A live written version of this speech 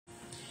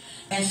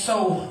And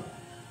so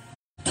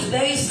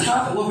today's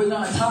topic, what we're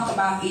going to talk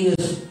about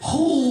is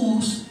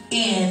who's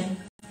in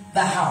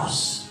the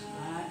house.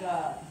 My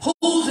God.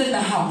 Who's in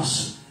the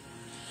house?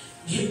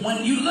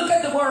 When you look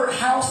at the word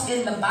house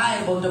in the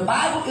Bible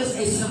is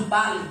a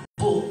symbolic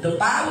book. The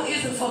Bible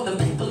isn't for the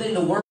people in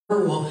the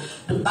world.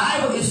 The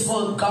Bible is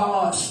for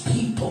God's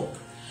people.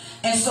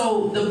 And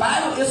so the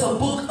Bible is a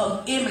book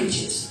of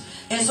images.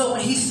 And so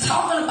when he's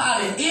talking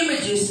about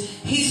images,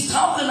 he's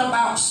talking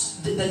about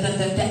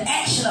the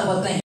action of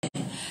a thing.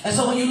 And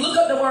so when you look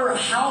up the word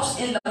house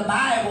in the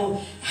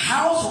Bible,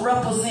 house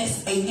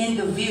represents an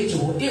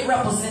individual. It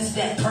represents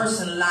that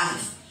person's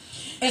life.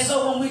 And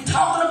so when we're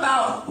talking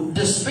about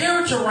the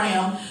spiritual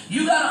realm,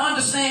 you got to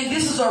understand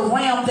this is a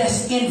realm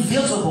that's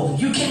invisible.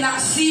 You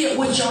cannot see it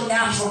with your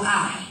natural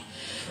eye.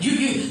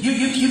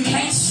 You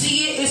can't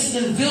see it. It's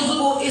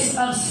invisible. It's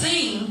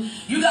unseen.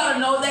 You got to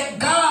know that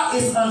God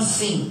is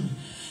unseen.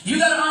 You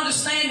got to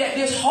understand that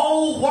this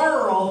whole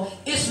world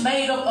is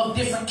made up of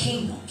different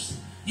kingdoms.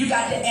 You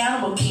got the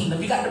animal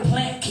kingdom. You got the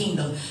plant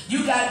kingdom.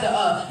 You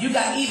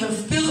got even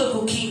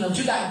physical kingdoms.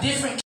 You got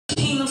different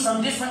kingdoms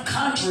from different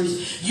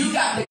countries. You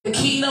got the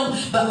kingdom,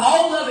 but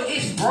all of it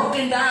is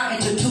broken down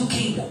into two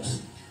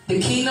kingdoms: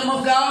 the kingdom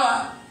of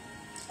God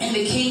and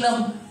the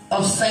kingdom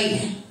of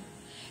Satan.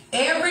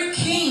 Every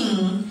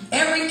kingdom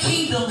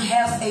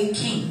has a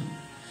king.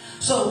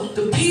 So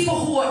the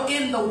people who are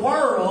in the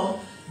world,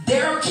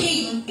 their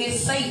king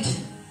is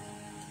Satan.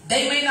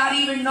 They may not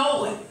even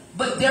know it,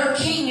 but their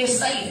king is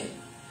Satan.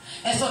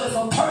 And so if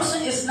a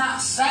person is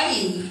not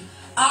saved,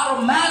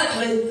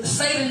 automatically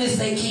Satan is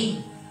their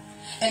king.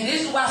 And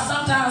this is why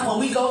sometimes when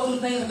we go through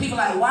things and people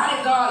are like, why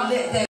did God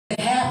let that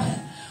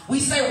happen? We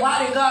say,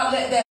 why did God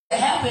let that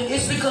happen?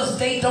 It's because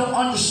they don't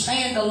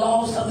understand the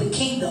laws of the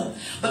kingdom.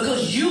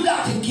 Because you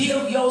got to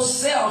give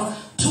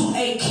yourself to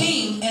a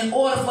king in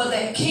order for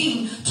that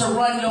king to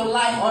run your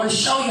life or to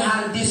show you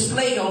how to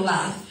display your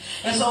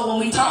life. And so when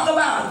we talk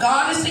about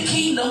God is the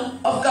kingdom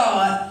of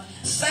God,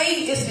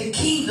 Satan is the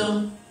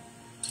kingdom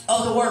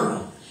of the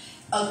world.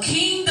 A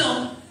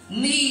kingdom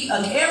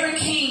every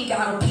king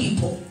got a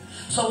people.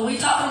 So when we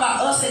talking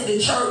about us at the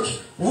church,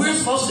 we're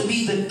supposed to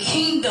be the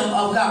kingdom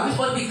of God. We're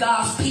supposed to be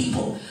God's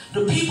people.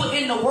 The people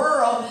in the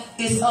world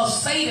is of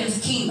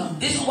Satan's kingdom.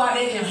 This is why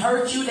they can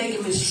hurt you, they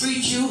can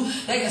mistreat you,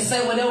 they can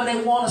say whatever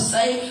they want to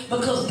say,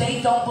 because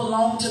they don't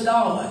belong to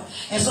God.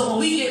 And so when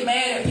we get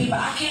mad at people,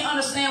 I can't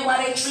understand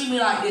why they treat me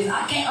like this.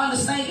 I can't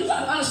understand. You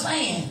got to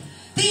understand.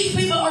 These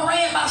people are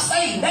ran by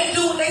Satan. They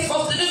do what they're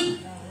supposed to do.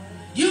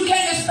 You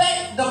can't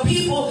expect the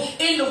people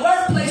in the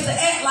workplace to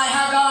act like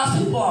how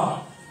God's people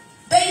are.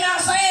 They not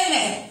saying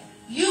that.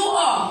 You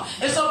are.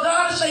 And so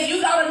God is saying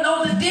you got to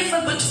know the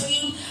difference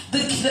between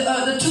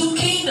the two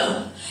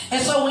kingdoms.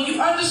 And so when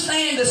you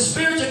understand the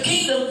spiritual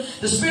kingdom,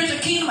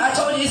 I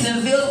told you, is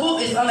invisible.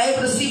 It's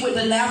unable to see with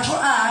the natural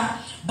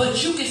eye,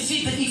 but you can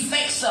see the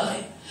effects of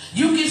it.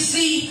 You can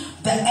see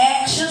the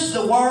actions,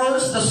 the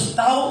words, the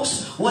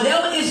thoughts,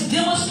 whatever is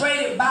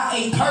demonstrated by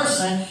a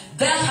person.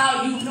 That's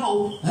how you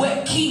know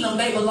what kingdom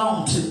they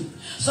belong to.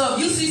 So if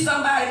you see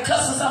somebody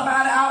cussing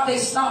somebody out, they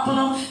stomping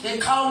them, they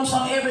call them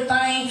some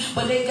everything,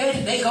 but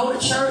they go to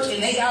church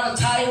and they got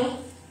a title.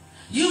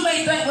 You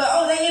may think, well,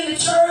 oh, they in the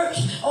church,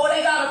 oh,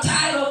 they got a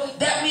title,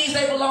 that means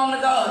they belong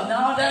to God.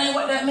 No, that ain't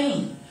what that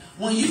means.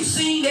 When you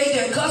see they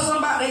just cuss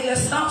somebody, they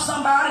just stomp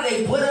somebody,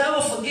 they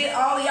whatever, forget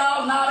all of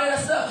y'all and all that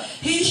stuff.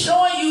 He's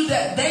showing you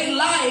that their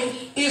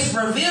life is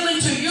revealing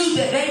to you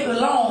that they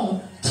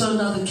belong to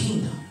another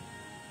kingdom.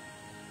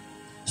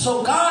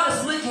 So God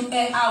is looking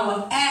at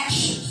our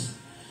actions.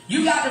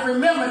 You got to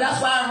remember, that's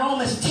why in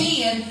Romans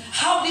 10,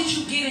 how did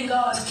you get in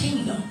God's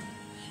kingdom?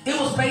 It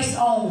was based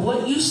on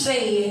what you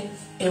said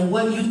and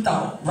what you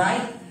thought,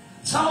 right?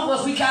 Some of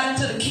us, we got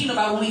into the kingdom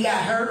by when we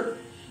got hurt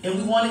and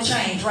we wanted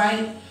change,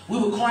 right? We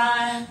were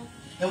crying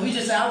and we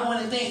just said, I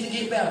wanted things to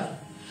get better.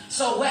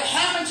 So what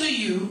happened to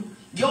you,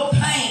 your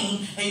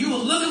pain, and you were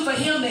looking for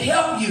him to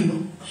help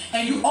you,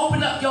 and you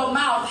opened up your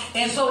mouth.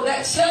 And so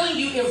that's telling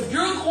you, if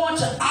you're going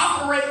to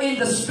operate in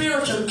the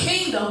spiritual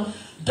kingdom,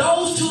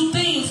 those two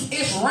things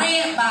is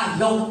ran by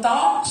your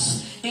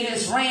thoughts. It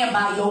is ran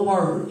by your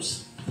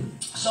words.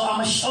 So I'm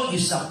going to show you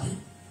something.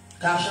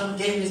 God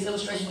gave me this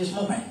illustration this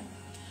morning.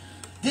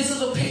 This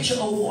is a picture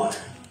of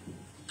water.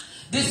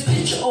 This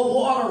picture of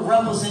water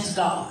represents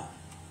God.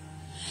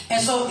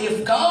 And so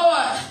if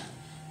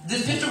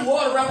this picture of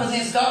water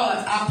represents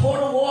God, I pour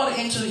the water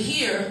into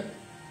here,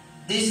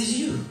 this is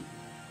you.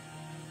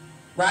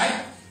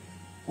 Right?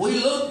 We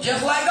look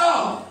just like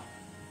God.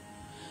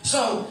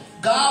 So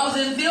God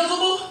was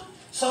invisible.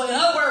 So in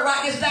other words,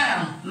 write this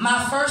down.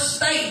 My first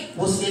state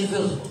was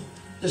invisible.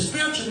 The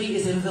spiritual me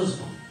is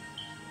invisible.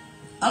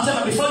 I'm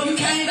talking about before you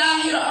came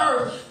down here to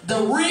earth, the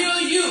real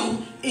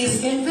you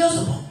is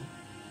invisible.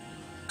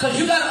 Because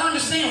you got to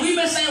understand, we've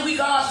been saying we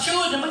God's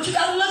children, but you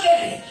got to look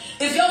at it.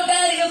 If your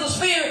daddy is a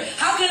spirit,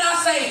 how can I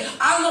say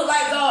I look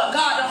like God?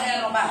 God don't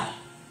have nobody.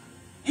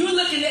 You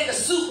looking at the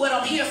suit what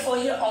I'm here for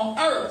here on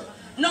earth.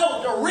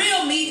 No, the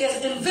real me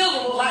is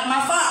invisible like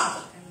my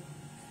Father.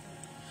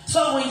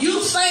 So when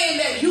you saying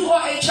that you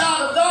are a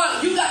child of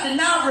God, you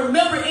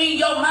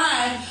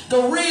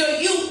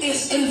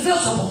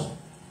visible.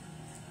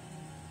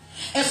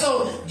 And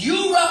so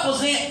you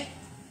represent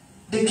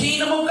the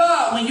kingdom of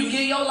God when you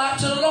give your life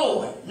to the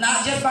Lord.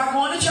 Not just by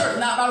going to church,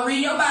 not by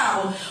reading your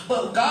Bible,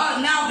 but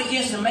God now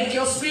begins to make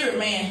your spirit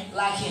man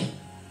like him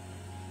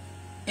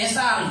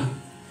inside of you.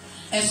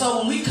 And so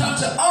when we come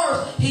to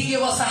earth, he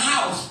give us a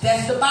house.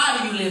 That's the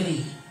body you live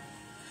in.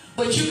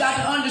 But you got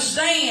to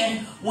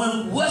understand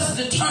when what's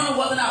determined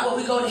whether or not what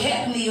we go to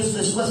heaven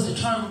is what's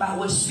determined by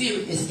what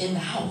spirit is in the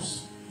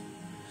house.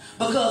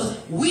 Because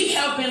we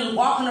have been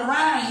walking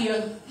around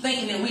here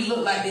thinking that we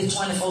look like this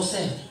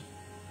 24/7.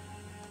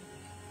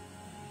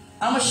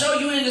 I'm going to show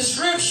you in the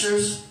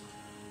scriptures,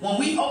 when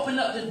we open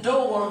up the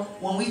door,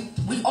 when we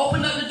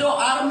open up the door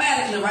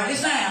automatically, write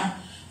this down.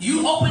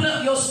 You open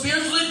up your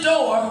spiritual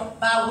door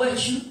by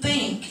what you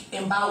think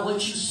and by what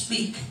you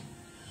speak.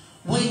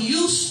 When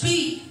you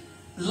speak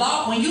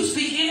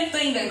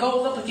anything that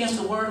goes up against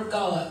the word of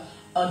God,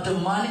 a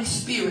demonic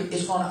spirit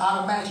is going to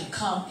automatically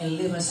come and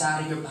live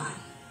inside of your body.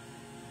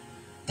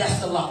 That's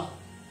the law.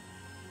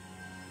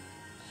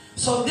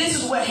 So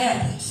this is what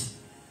happens.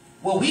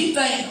 Well, we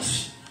think,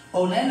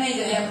 oh, that ain't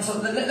gonna happen. So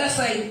let's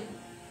say,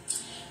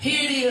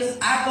 here it is.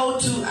 I'm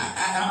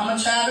a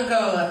child of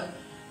God,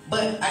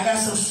 but I got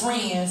some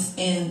friends,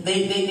 and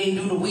they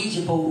do the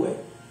Ouija board,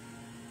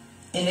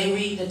 and they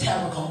read the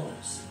tarot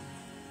cards.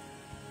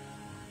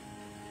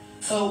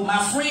 So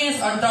my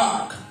friends are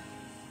dark.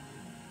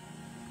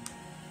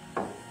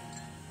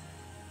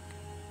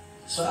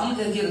 So I'm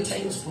going to just get a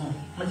tablespoon.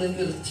 I'm going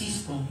to just get a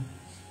teaspoon.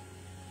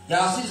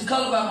 Y'all see the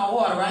color about my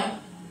water, right?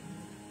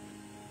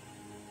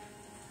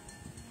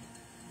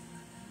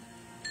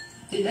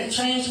 Did that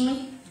change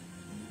me?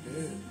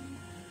 Yeah.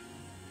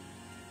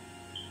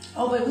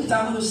 Oh, but we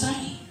thought we were the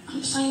same. I'm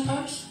the same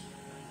person.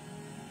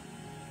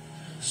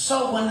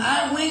 So when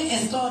I went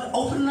and started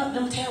opening up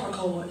them tarot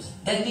cards,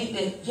 that did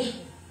that, yeah.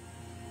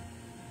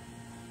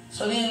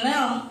 So then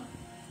now,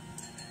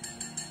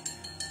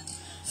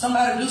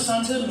 somebody do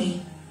something to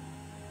me,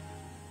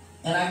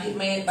 and I get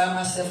mad by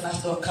myself, and I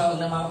start calling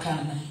them all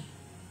kind of names.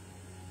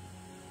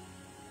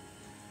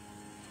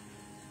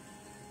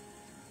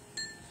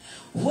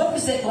 What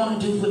is that going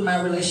to do with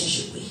my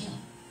relationship with him?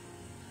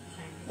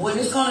 What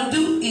it's going to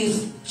do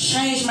is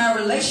change my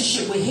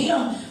relationship with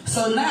him.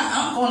 So now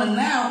I'm going to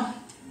now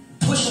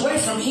push away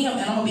from him,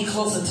 and I'm going to be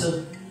closer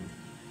to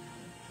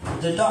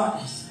the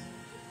darkness.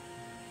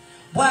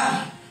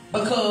 Why?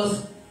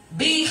 Because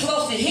being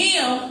close to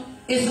him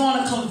is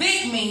going to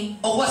convict me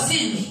of what's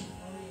in me.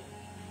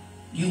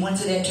 You went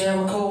to that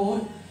tarot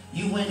card.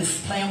 You went to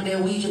playing with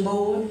that Ouija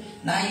board.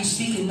 Now you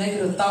speaking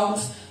negative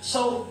thoughts.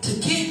 So to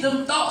get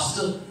them thoughts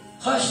to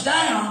hush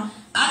down,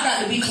 I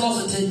got to be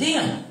closer to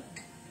them.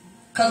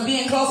 Because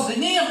being closer to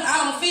them,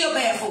 I don't feel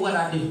bad for what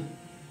I do.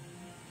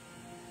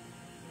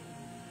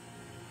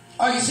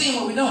 Are you seeing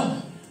what we're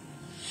doing?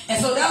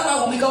 And so that's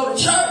why when we go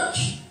to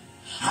church,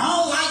 I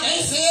don't like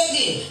they said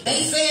this,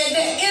 they said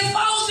that. It's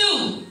supposed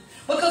to.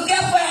 Because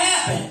guess what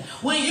happened?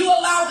 When you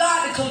allow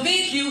God to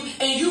convict you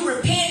and you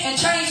repent and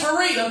change for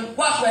real,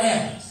 watch what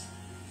happens.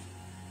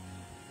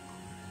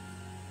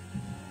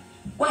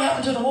 What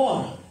happened to the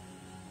water?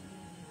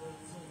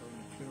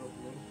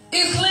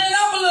 It's cleared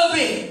up a little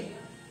bit.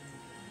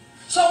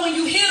 So when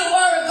you hear the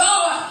word of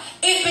God,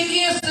 it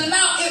begins to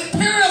it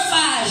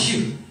purifies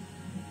you.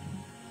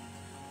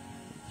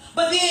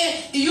 But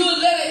then you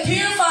let it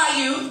purify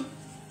you.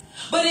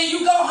 But then you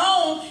go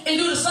home and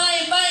do the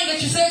same thing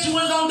that you said you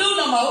weren't going to do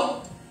no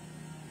more.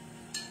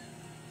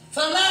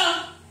 So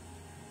now,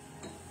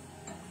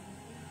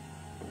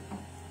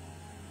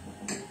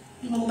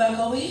 you move back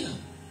over here.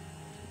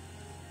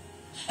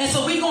 And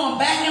so we're going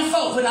back and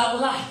forth with our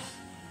life.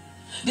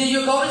 Then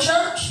you go to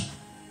church,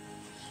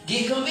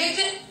 get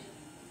convicted,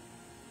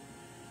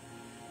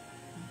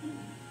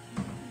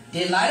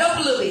 then light up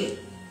a little bit.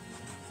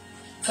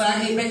 So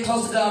I get back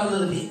close to God a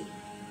little bit.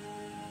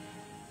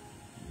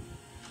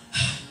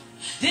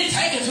 Didn't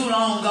take it too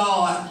long,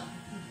 God.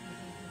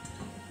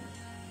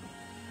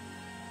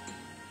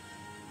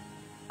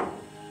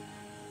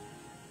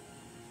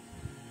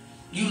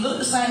 You look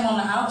the same on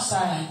the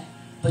outside,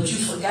 but you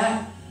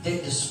forgot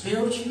that the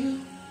spiritual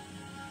you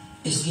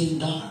is getting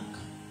dark.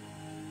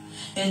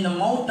 And the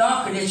more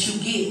darker that you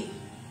get,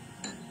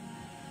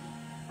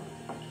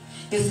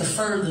 is the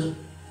further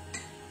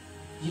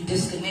you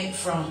disconnect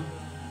from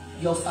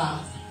your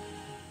Father.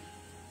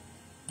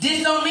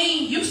 This don't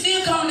mean you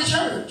still coming to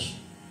church.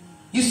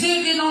 You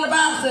still getting on the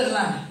Bible study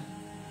line.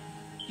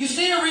 You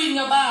still reading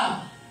your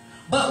Bible.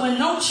 But when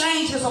no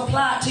change is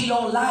applied to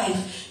your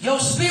life, your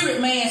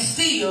spirit man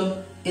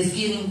still is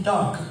getting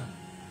darker.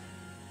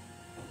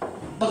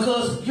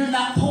 Because you're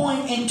not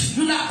pouring him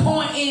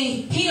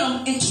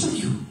into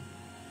you.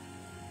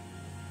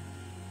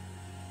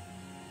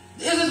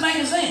 Is this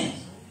making sense?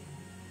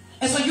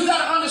 And so you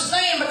got to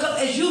understand,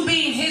 because as you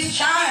being his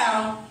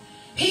child,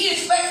 he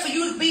expects for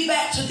you to be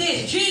back to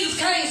this. Jesus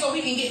came so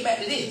we can get back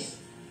to this.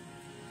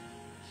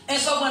 And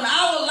so when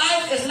our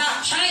life is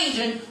not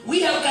changing,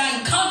 we have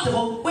gotten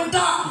comfortable with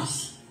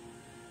darkness.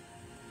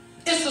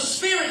 It's the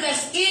spirit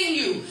that's in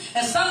you.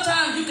 And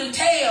sometimes you can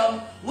tell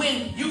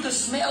when you can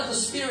smell the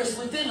spirits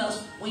within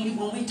us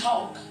when we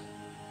talk.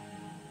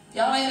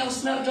 Y'all ain't never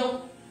smelled a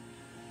joke?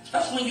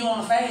 Especially when you're on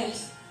a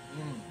fast.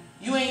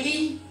 You ain't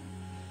eating.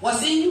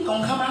 What's in you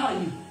gonna come out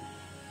of you.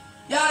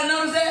 Y'all ain't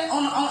notice that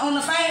on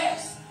the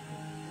fast?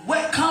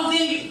 What comes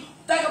in you?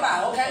 Think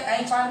about it, okay? I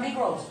ain't trying to be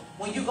gross.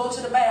 When you go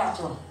to the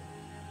bathroom,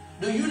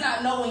 do you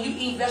not know when you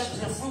eat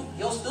vegetables and fruit,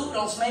 your stool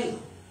don't smell?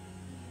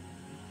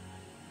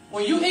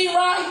 When you eat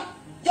right,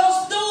 your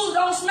stool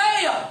don't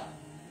smell.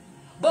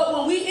 But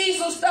when we eat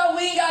some stuff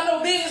we ain't got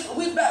no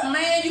business,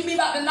 man, you be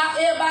about to knock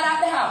everybody out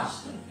the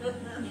house.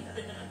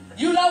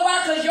 You know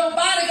why? Because your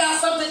body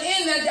got something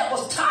in there that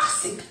was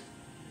toxic.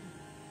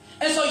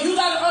 And so you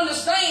got to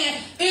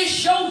understand,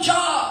 it's your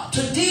job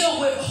to deal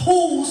with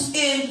who's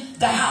in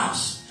the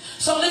house.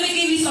 So let me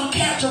give you some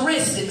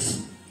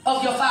characteristics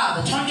of your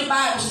father. Turn your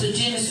Bibles to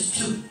Genesis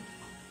 2.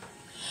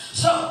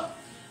 So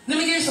let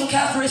me give you some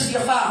characteristics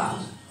of your father.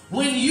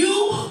 When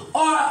you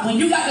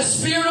got the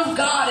Spirit of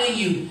God in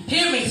you,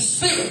 hear me,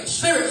 spirit.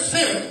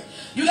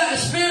 You got the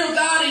Spirit of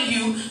God in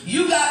you,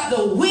 you got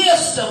the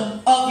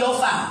wisdom of your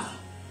father.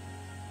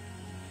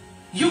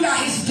 You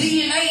got his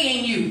DNA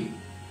in you.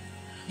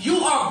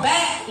 You are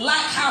back like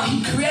how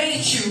he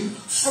created you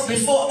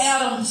before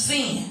Adam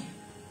sinned.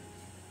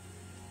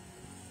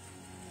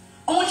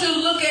 I want you to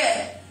look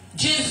at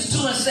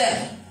Genesis 2 and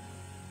 7.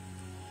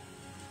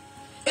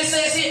 It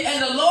says here,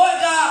 and the Lord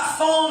God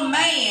formed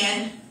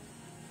man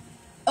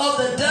of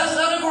the dust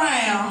of the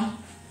ground,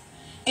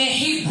 and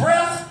he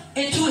breathed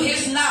into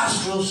his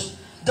nostrils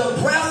the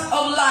breath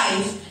of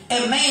life,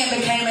 and man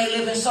became a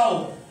living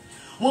soul.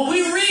 When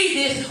we read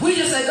this, we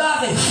just say,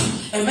 God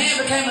said, and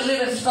man became a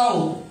living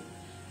soul.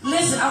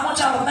 Listen, I want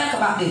y'all to think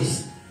about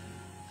this.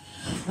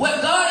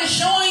 What God is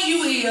showing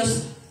you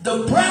is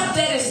the breath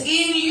that is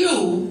in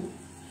you.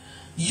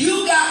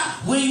 You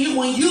got, when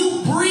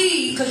you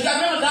breathe, because you got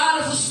to remember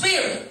God is a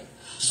spirit.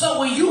 So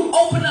when you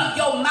open up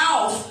your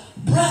mouth,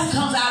 breath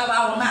comes out of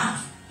our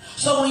mouth.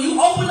 So when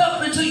you open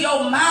up into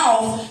your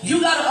mouth,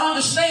 you got to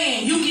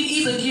understand you can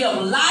either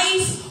give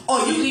life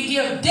or you can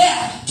give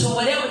death to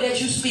whatever that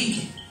you're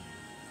speaking.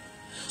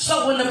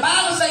 So when the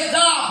Bible says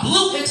God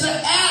blew into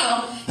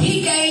Adam,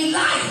 he gave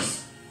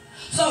life.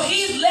 So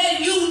he's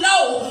letting you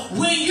know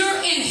when you're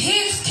in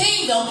his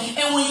kingdom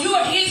and when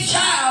you're his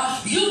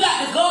child, you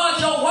got to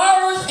guard your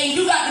words and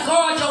you got to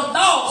guard your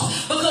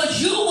thoughts, because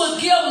you will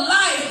give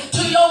life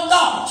to your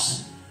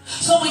thoughts.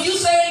 So when you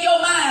say in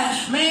your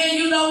mind, man,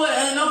 you know what,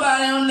 ain't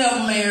nobody will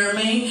never marry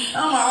me,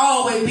 I'm going to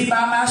always be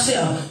by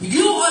myself.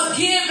 You are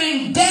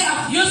giving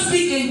death, you're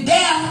speaking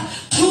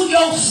death to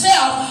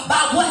yourself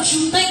by what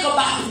you think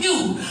about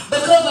you.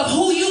 Because of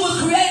who you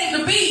were created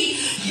to be,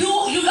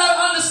 you got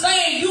to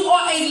understand you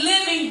are a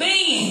living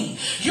being.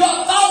 Your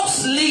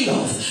thoughts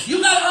live.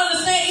 You got to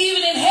understand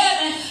even in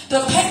heaven, the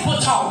paper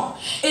talk.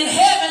 In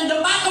heaven,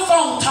 the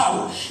microphone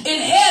talk.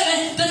 In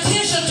heaven, the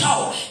tissue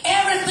talk.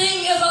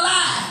 Everything is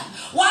alive.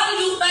 Why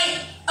do you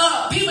think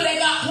people that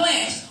got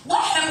plants,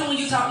 what happens when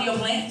you talk to your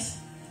plants?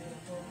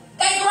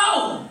 They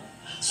grow.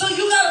 So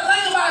you got to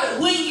think about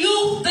it. When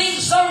you think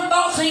certain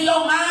thoughts in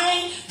your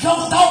mind,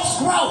 your thoughts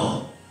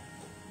grow.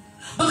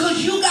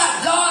 Because you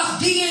got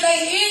God's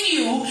DNA in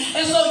you.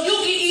 And so you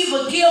can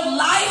either give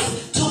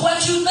life to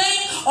what you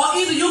think, or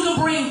either you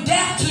can bring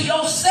death to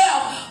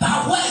yourself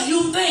by what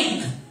you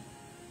think.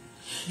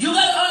 You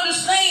got to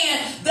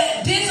understand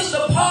that this is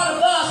the part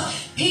of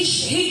us. He's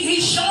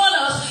showing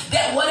us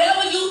that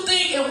whatever you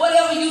think and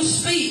whatever you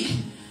speak,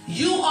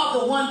 you are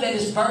the one that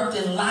is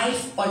birthing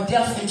life or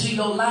death into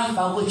your life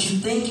by what you're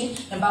thinking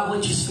and by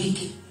what you're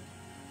speaking.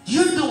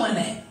 You're doing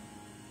that.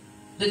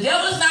 The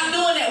devil is not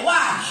doing that.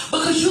 Why?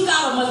 Because you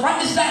got to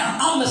write this down.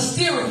 I'm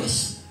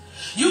mysterious.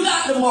 You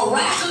got the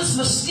miraculous,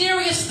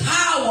 mysterious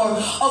power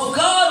of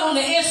God on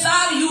the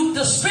inside of you.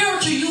 The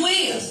spiritual you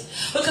is.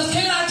 Because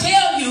can I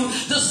tell you,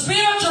 the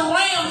spiritual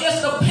realm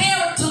is the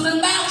parent to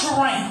the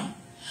natural realm.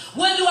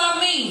 What do I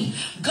mean?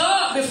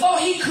 God, before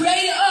he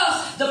created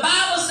us, the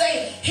Bible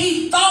says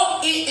he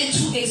thought it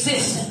into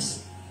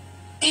existence.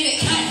 And it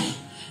came.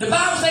 The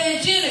Bible says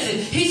in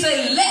Genesis, he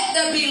said, let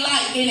there be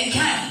light, and it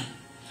came.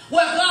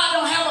 Well, God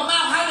don't have a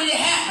mouth. How did it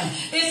happen?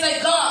 It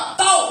said God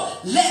thought,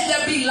 let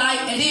there be light,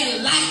 and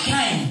then light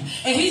came.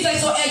 And he said,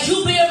 so as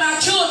you bear my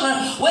children,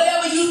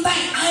 whatever you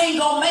think, I ain't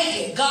going to make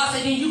it. God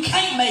said, then you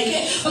can't make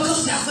it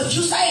because that's what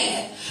you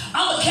said.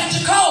 I'm going to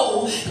catch a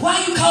cold.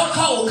 Why you call it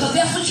cold? Because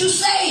that's what you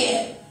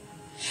said.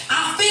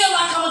 I feel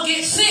like I'm going to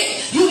get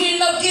sick. You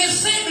end up getting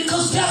sick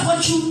because that's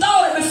what you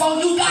thought it before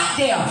you got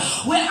there.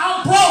 When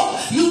I'm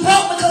broke, you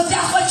broke because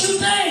that's what you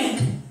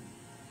think.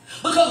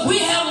 Because we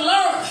have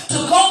learned to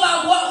go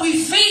by what we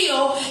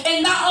feel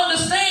and not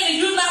understanding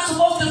you're not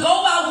supposed to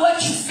go by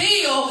what you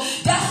feel.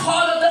 That's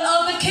part of the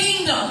other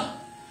kingdom.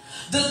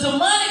 The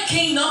demonic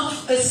kingdom,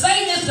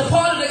 Satan is the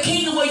part of the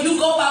kingdom where you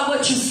go by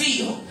what you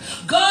feel.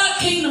 God's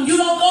kingdom, you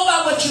don't go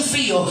by what you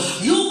feel.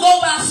 You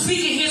go by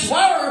speaking his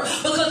word,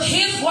 because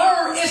his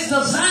word is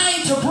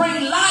designed to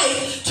bring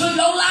life to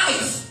your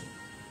life.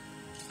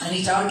 I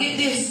need y'all to get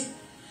this.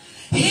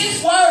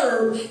 His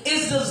word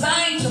is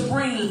designed to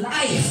bring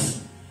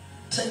life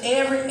to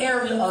every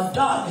area of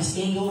darkness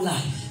in your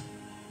life.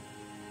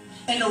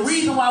 And the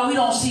reason why we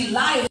don't see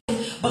life,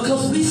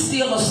 because we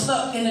still are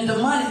stuck in the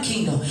demonic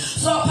kingdom.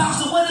 So,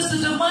 Apostle, what is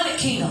the demonic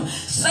kingdom?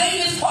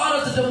 Satan is part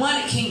of the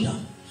demonic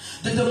kingdom.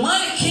 The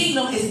demonic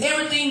kingdom is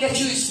everything that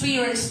you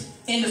experience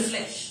in the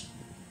flesh.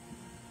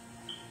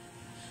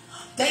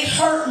 They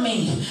hurt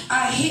me.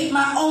 I hit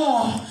my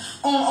arm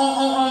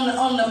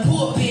on the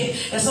pulpit,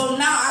 and so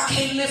now I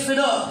can't lift it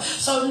up.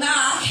 So now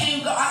I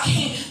can't go. I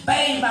can't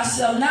bathe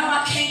myself.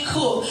 Now I can't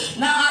cook.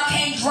 Now I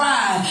can't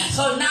drive.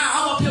 So now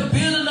I'm up here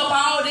building up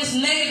all this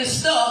negative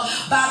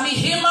stuff by me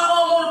hitting my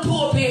arm on the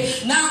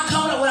pulpit. Now I'm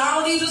coming up with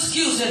all these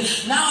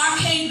excuses. Now I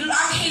can't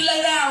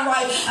lay down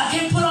right. I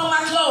can't put on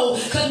my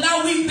clothes, because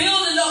now we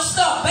building up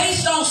stuff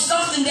based on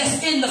something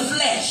that's in the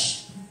flesh.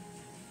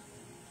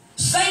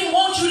 Satan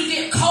wants you to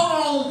get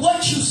caught on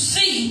what you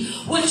see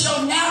with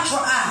your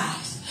natural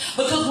eyes.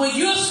 Because when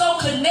you're so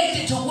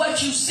connected to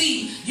what you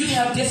see, you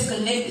have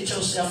disconnected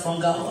yourself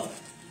from God.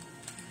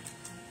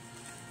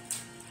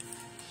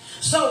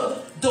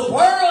 So the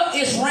world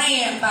is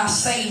ran by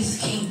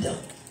Satan's kingdom.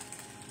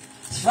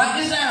 Let's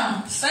write this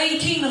down.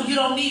 Satan's kingdom, you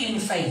don't need any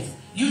faith.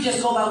 You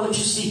just go by what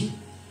you see.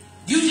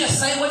 You just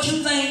say what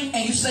you think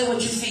and you say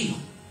what you feel.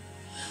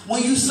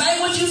 When you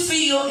say what you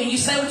feel and you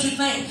say what you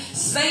think,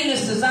 Satan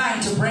is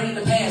designed to bring it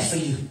to pass for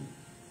you.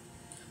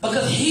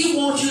 Because he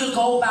wants you to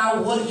go by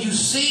what you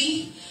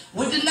see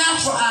with the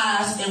natural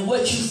eyes and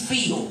what you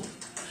feel.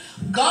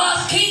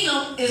 God's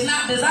kingdom is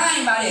not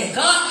designed by that.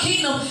 God's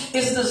kingdom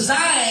is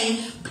designed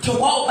to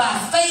walk by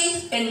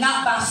faith and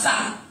not by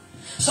sight.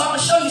 So I'm going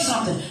to show you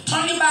something.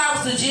 Turn your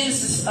Bibles to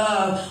Genesis.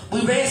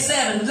 We read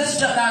 7. Let's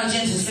jump down to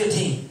Genesis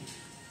 15.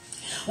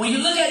 When you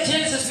look at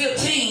Genesis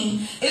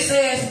 15, it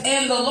says,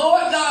 and the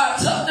Lord God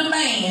took the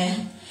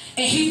man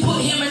and he put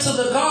him into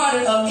the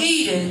Garden of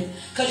Eden.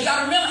 Because you got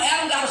to remember,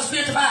 Adam got a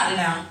spiritual body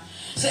now.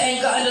 So,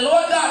 and the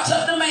Lord God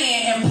took the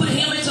man and put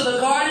him into the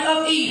Garden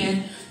of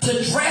Eden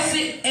to dress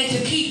it and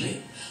to keep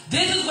it.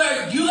 This is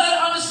where you got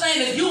to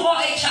understand, if you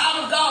are a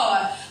child of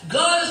God,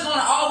 God is going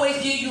to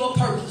always give you a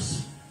purpose.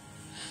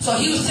 So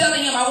he was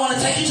telling him, I want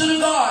to take you to the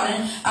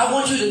garden. I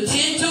want you to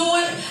tend to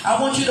it. I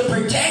want you to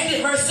protect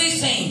it. Verse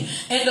 16.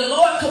 And the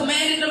Lord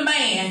commanded the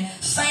man,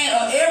 saying,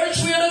 of every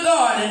tree of the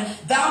garden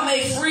thou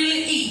may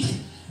freely eat.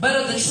 But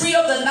of the tree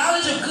of the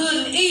knowledge of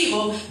good and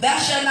evil, thou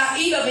shalt not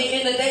eat of it.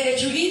 In the day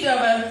that you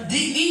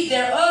eat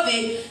thereof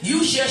it,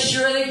 you shall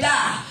surely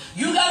die.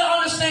 You got to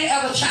understand,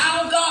 as a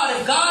child of God,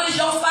 if God is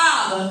your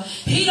father,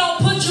 he don't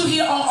put you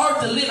here on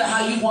earth to live it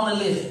how you want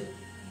to live it.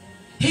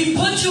 He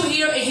put you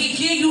here and he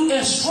give you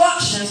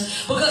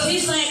instructions, because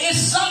he's saying it's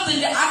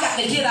something that I got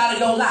to get out of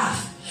your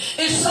life.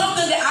 It's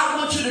something that I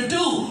want you to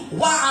do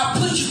while I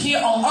put you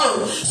here on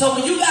earth. So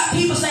when you got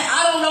people saying,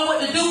 I don't know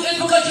what to do,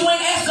 it's because you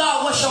ain't asked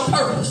God what's your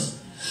purpose.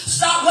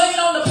 Stop waiting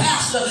on the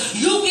pastor.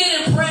 You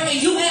get in prayer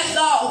and you ask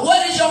God,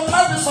 what is your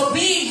purpose for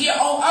being here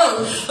on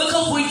earth?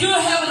 Because when you're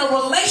having a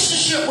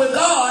relationship with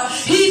God,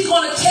 he's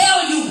going to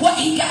tell you what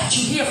he got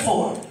you here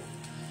for.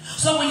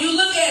 So when you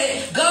look at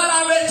it, God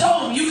already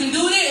told him, you can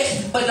do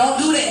this, but don't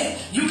do that.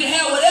 You can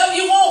have whatever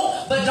you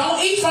want, but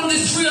don't eat from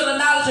this tree of the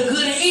knowledge of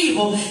good and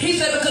evil. He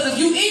said, because if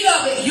you eat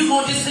of it, you're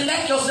going to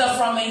disconnect yourself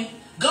from me.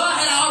 God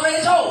had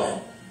already told him.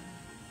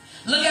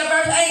 Look at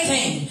verse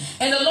 18.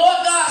 And the Lord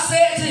God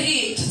said to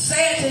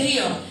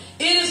him,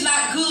 it is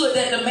not good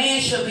that the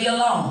man should be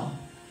alone.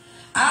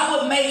 I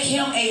will make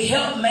him a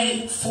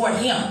helpmate for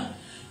him.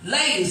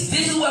 Ladies,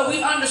 this is where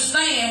we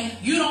understand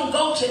you don't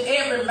go to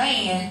every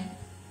man.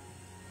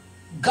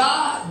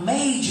 God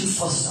made you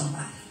for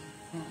somebody.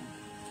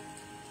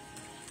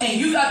 And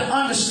you got to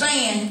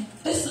understand,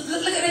 look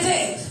at the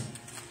text.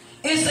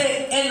 It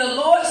said, and the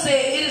Lord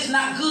said, it is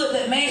not good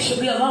that man should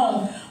be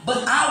alone,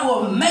 but I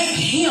will make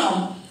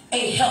him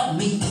a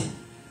helpmeet.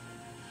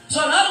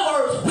 So in other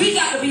words, we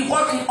got to be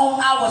working on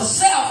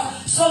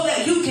ourselves so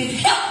that you can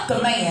help the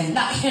man,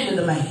 not hinder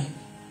the man.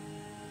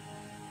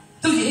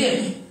 Do you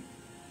hear me?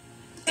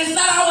 It's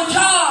not our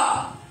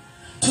job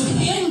to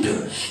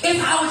hinder.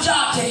 It's our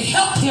job to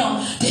help him,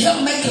 to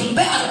help make him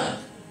better.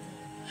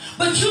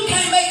 But you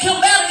can't make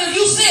him better if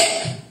you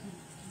sick.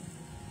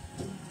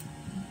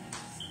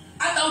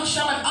 I know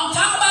I'm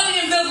talking about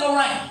the invisible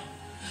realm.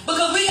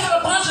 Because we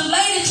got a bunch of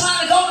ladies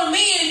trying to go to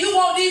men, and you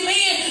want these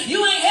men, you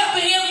ain't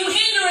helping him, you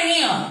hindering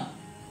him.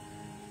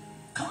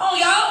 Come on,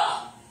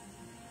 y'all.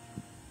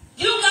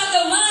 You got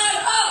to line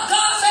up.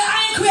 God said,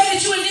 I ain't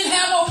created you and didn't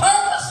have no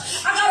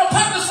purpose. I got a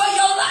purpose for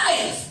your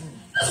life.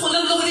 That's what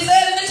look what he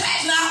said in the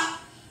text now.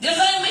 This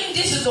ain't me,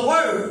 this is the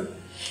word.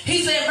 He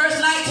said, verse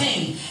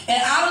 19,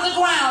 and out of the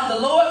ground the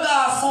Lord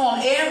God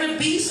formed every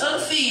beast of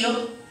the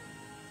field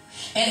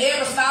and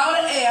every fowl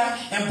of the air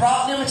and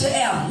brought them into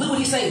Adam. Look what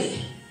he said.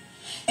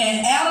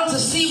 And Adam to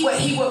see what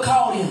he would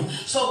call him.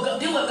 So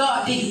do what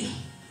God did.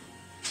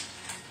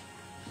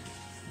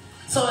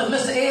 So if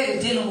Mr. Ed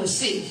is dealing with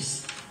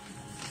sickness,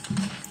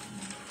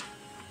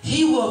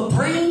 he will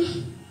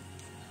bring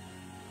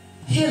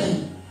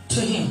healing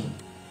to him.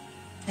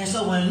 And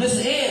so when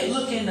Mr. Ed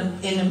look in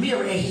the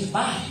mirror at his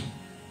body,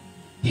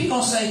 he's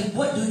going to say,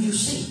 what do you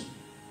see?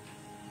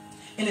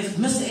 And if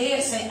Mr. Ed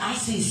say, I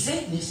see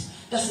sickness,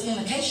 that's an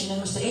indication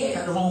that Mr. Ed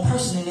got the wrong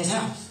person in his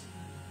house.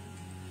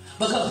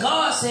 Because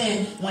God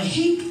said when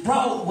he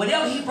brought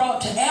whatever he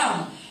brought to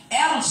Adam,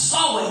 Adam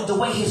saw it the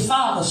way his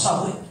father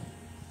saw it.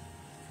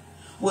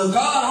 Well,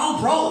 God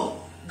broke.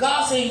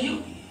 God said,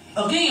 you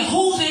again,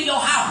 who's in your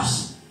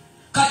house?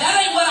 Because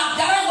that ain't what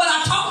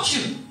I taught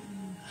you.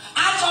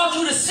 I taught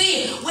you to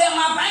see it. Well,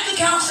 my bank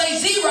account say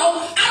 0.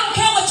 I don't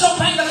care what your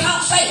bank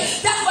account say.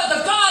 That's what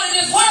the God in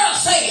this world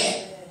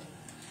said.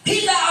 He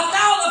said, I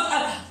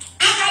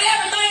got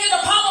everything in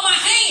the palm of my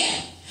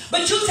hand.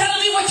 But you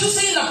telling me what you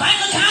see in the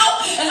bank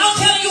account, and I'm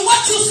telling you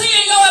what you see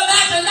in your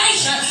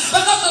imagination,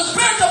 because the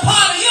spiritual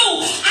part of you,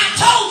 I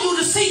told you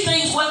to see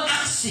things what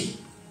I see.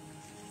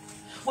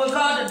 Well,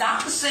 God, the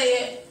doctor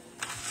said,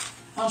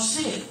 I'm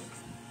sick.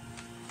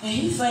 And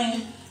he's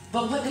saying,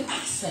 but what did I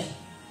say?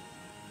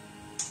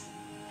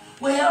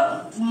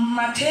 Well,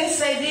 my test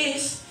say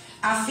this.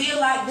 I feel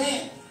like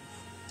that.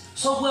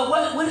 So, well,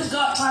 what is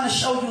God trying to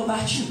show you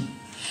about you?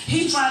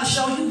 He's trying to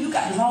show you you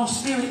got the wrong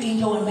spirit in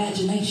your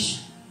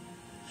imagination.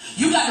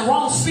 You got the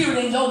wrong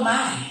spirit in your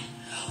mind.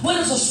 What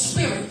is a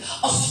spirit?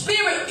 A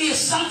spirit is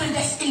something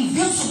that's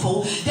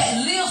invisible,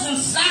 that lives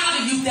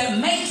inside of you, that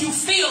makes you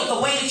feel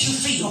the way that you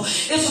feel.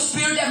 It's a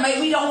spirit that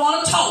makes me don't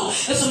want to talk.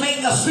 It's a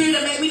spirit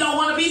that makes me don't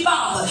want to be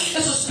bothered.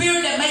 It's a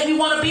spirit that makes me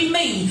want to be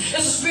mean.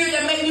 It's a spirit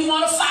that makes me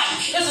want to fight.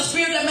 It's a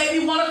spirit that makes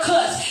me want to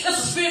cuss. It's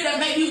a spirit that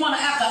makes me want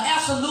to act an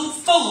absolute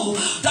fool.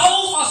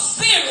 Those are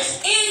spirits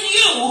in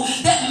you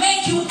that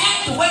make you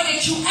act the way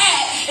that you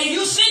act. And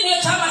you sitting here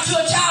talking about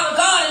you're a child of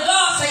God, and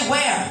God say,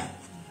 where?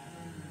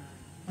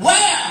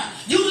 Where?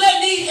 You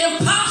let these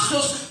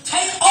imposters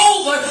take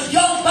over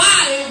your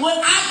body when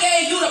I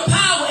gave you the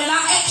power and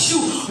I asked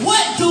you,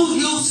 what do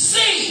you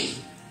see?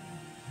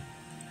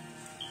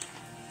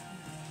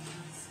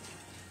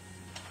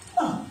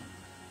 Oh,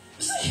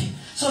 see.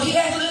 So he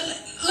asked,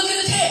 look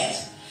at the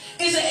text.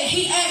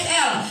 He asked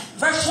Adam,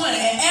 verse 20,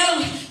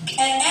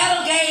 and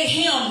Adam gave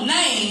him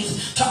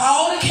names to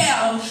all the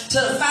cattle, to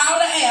the fowl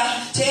of the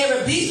air, to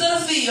every beast of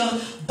the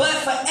field. But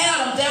for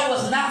Adam there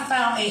was not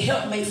found a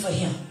helpmate for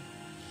him.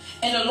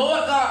 And the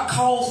Lord God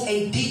caused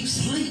a deep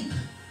sleep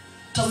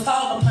to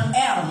fall upon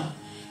Adam,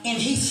 and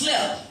he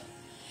slept.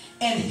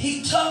 And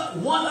he took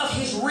one of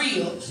his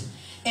ribs,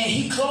 and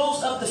he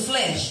closed up the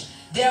flesh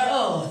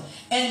thereof.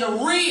 And the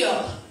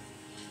rib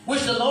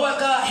which the Lord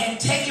God had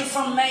taken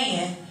from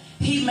man,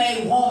 he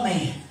made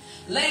woman.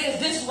 Ladies,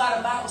 this is why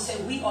the Bible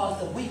said we are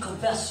the weaker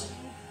vessel.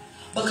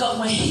 Because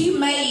when he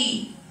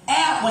made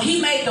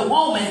the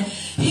woman,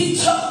 he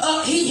took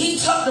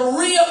the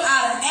rib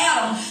out of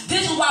Adam.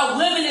 This is why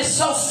women is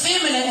so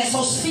feminine and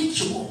so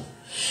sensual.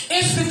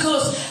 It's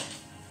because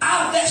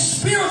out of that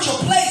spiritual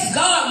place,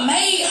 God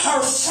made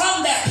her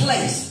from that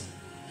place.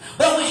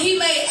 But when he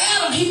made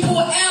Adam, he pulled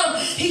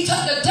Adam, he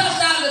took the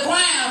dust out of the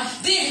ground,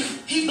 then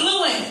he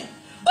blew him.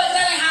 But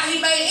that ain't how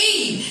he made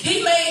Eve.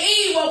 He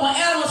made Eve, well, when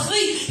Adam was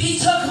asleep, he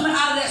took him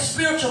out of that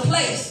spiritual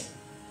place.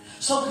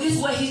 So this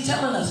is what he's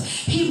telling us.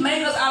 He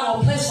made us out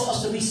of a place for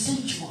us to be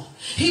sensual.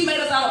 He made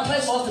us out of a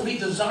place for us to be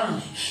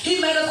discerning. He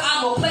made us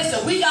out of a place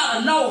that we got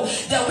to know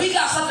that we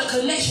got something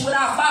connection with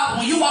our Father.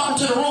 When you walk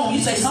into the room,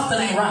 you say something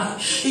ain't right.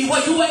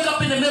 When you wake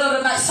up in the middle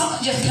of the night,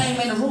 something just came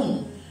in the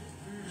room.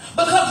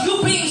 Because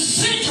you being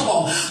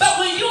sensual. But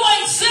when you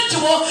ain't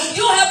sensual,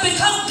 you have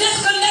become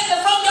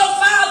disconnected from your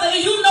Father, and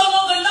you no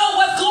longer know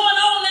what's going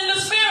on in the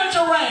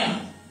spiritual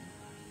realm.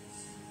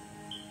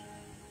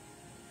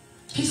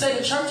 He said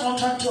the church won't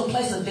turn to a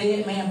place of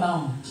dead man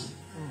bones.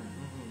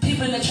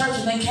 People in the church,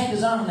 and they can't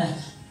discern that.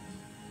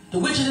 The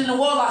witches in the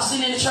warlocks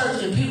sitting in the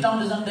church, and people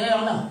don't discern, they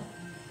don't know.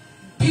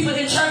 People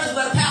in churches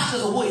where the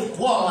pastors are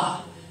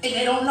warlock, and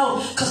they don't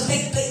know, because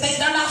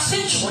they're not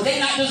sensual, they're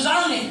not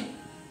discerning.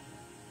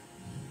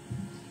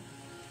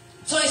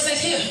 So it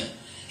says here,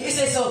 he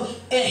says, so,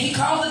 and he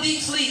called a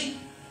deep sleep,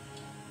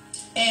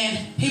 and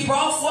he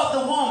brought forth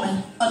the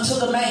woman unto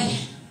the man.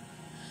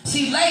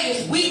 See,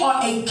 ladies, we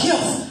are a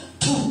gift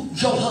to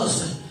your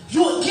husband.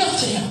 You're a gift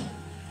to him.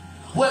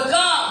 Where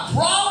God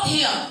brought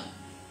him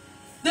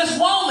this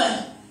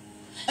woman.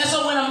 And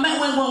so when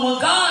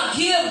God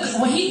gives,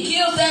 when he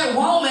gives that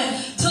woman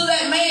to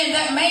that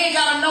man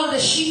got to know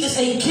that she is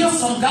a gift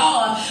from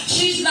God.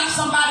 She's not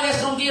somebody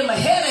that's going to give him a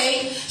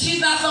headache.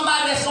 She's not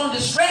somebody that's going to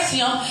distress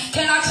him.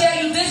 Can I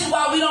tell you, this is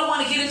why we don't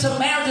want to get into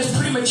marriages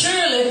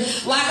prematurely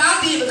like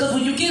I did. Because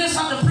when you get into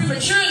something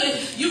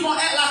prematurely, you're going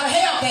to act like a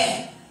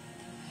Hellcat.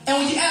 And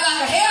when you act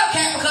like a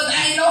Hellcat, because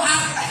I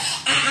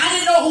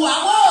didn't know who I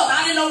was.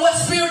 I didn't know what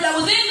spirit that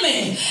was in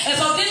me. And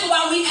so this is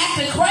why we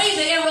acting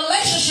crazy in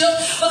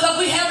relationships, because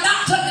we have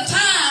not took the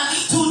time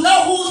to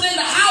know who's in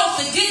the house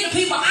and get the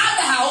people out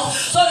the house,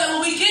 so that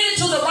when we get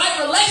into the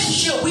right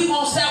relationship, we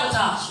won't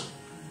sabotage it.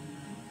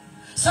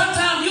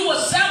 Sometimes you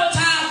will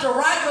sabotage the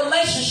right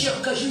relationship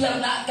because you have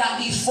not got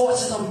these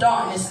forces of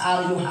darkness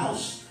out of your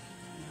house.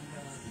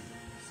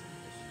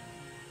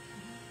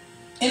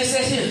 And it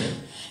says here,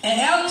 and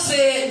Adam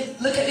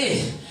said, look at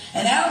this.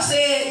 And Adam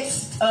said,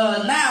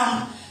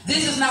 now,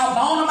 this is now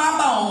bone of my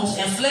bones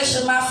and flesh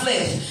of my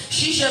flesh.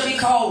 She shall be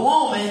called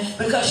woman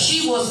because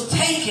she was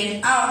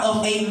taken out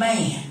of a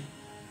man.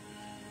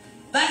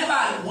 Think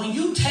about it. When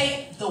you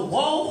take the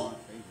woe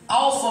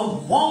off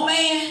of one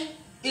man,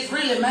 it's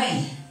really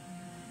man.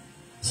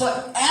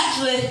 So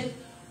actually,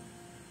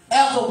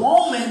 as a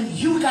woman,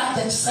 you got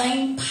that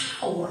same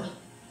power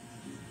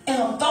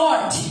and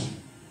authority.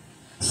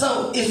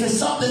 So if it's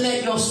something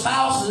that your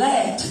spouse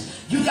lacked,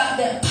 you got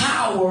that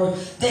power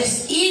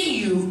that's in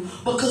you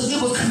because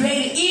it was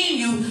created in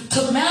you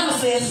to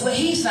manifest where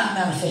he's not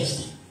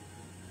manifesting.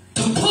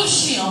 To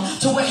push him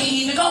to where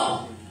he needs to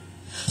go.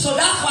 So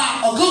that's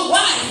why a good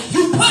wife,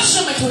 you push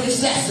him into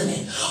his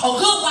destiny. A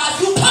good wife,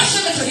 you push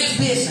him into his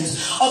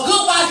business. A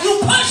good wife, you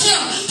push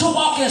him to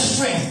walk in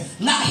strength,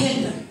 not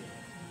hinder.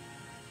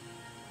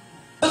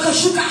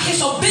 Because you got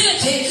his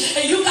ability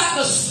and you got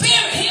the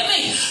spirit, hear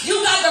me.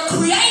 You got the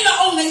creator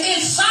on the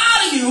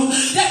inside of you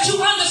that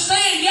you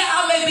understand, yeah,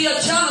 I may be a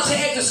janitor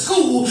at the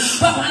school,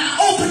 but when I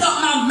open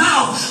up my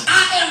mouth,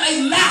 I am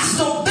a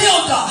master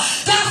builder.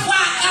 That's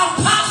why our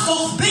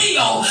apostles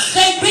build.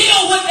 They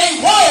build with their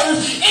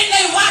words and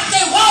they watch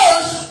their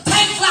words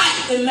take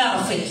flight and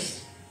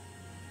manifest.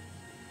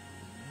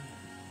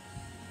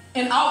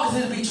 In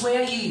August, it'll be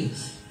 12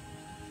 years.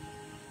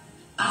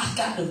 I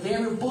got the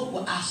very book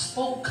where I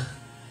spoke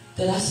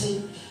that I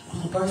said,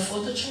 I'm a birth for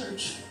the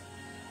church.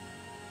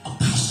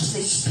 Apostles,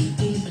 they speak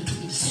things into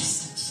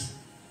existence.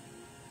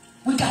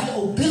 We got the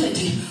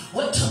ability.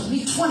 What took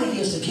me 20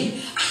 years to get,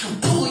 I can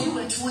pull you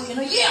into it in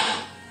a year.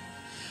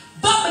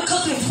 But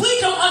because if we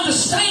don't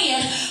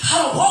understand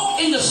how to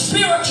walk in the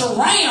spiritual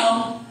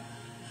realm,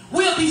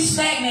 we'll be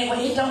stagnant.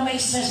 Well, it don't make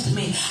sense to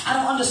me. I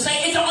don't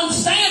understand. It don't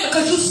understand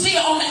because you're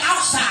still on the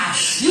outside.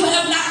 You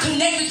have not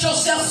connected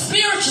yourself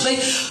spiritually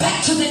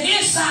back to the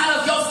inside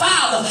of your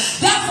Father.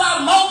 That's why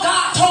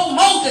God told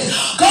Moses,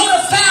 go to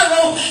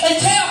Pharaoh and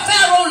tell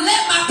Pharaoh,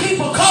 let my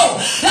people go.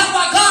 That's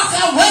why God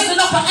said, I'm raising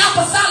up an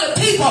apostolic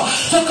people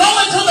to go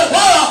into the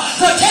world,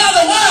 to tell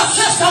the world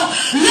system,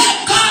 let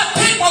God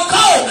people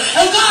go.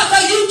 And God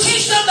said, you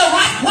teach them the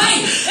right way.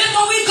 And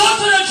when we go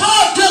to the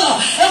drug dealer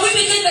and we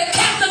begin to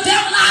cast the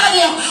devil out of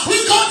them, we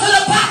go to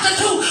the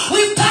prostitute,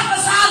 we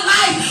prophesy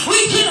life, we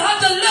get her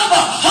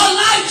delivered, her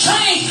life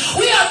changed.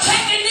 We are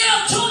taking them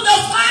to the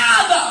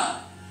Father.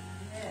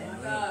 Yeah, my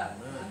God,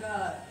 my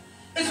God.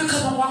 It's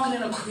because I'm walking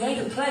in a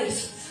creative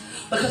place.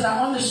 Because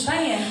I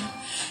understand.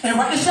 And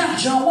write this down,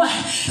 John 1.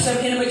 So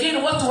in the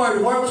beginning, what's the word?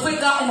 The word was with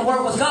God and the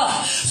word was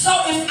God. So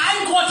if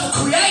I'm going to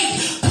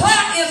create,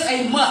 prayer is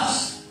a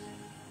must.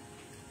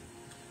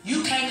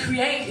 You can't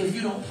create if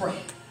you don't pray.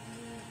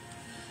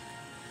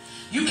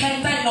 You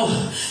can't think,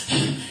 no,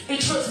 it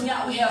trips me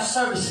out. We have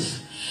services.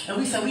 And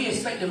we say we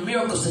expect the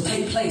miracles to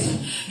take place.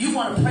 You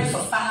want to pray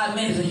for 5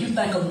 minutes and you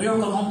think a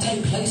miracle won't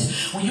take place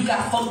when you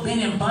got folks been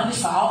in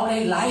bondage for all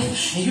their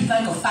life and you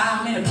think a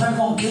 5-minute prayer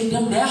won't get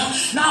them there.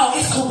 No,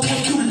 it's going to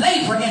take you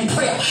labor in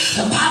prayer.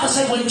 The Bible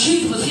said when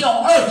Jesus was here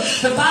on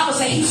earth, the Bible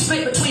said he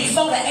spent between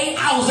 4 to 8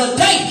 hours a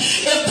day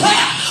in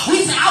prayer.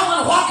 We say, I want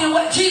to walk in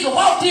what Jesus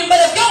walked in,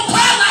 but if your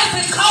prayer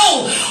life is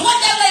cold, what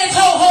that lady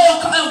told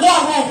her in war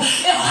room,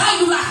 how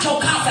you like your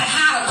coffee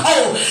hot or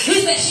cold? He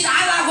said,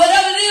 I like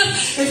whatever it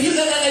is.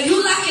 If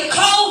you like it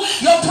cold,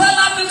 your prayer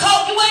life is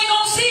cold, you ain't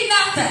gonna see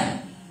nothing.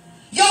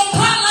 Your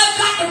prayer life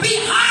got to be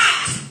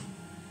hot.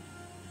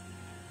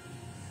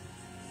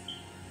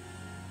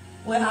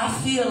 When I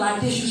feel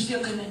like this, you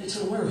still connected to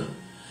the world.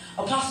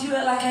 Apostle, you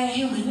act like I ain't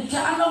human.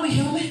 I know we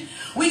human.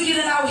 We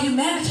get in our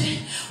humanity,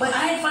 but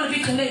I ain't gonna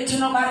be connected to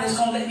nobody that's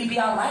gonna let me be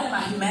all right in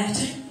my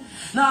humanity.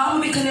 No,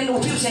 I'm going to be connected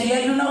with people saying,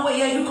 yeah, you know what?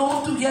 Yeah, you're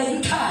going through. Yeah, you're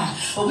tired.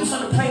 But we're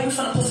going to pray. We're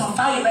going to put some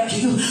fire back to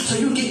you so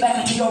you can get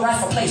back into your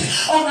rightful place.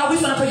 Oh, no, we're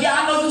going to pray. Yeah,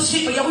 I know you're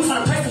sick, but yeah, we're going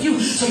to pray for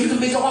you so you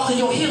can walk in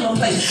your healing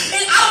place.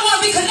 And I don't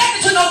want to be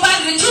connected to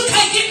nobody that you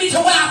can't get me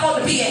to where I'm supposed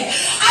to be at.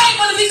 I ain't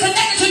going to be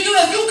connected to you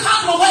if you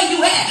come from where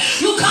you at.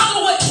 You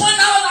come with $20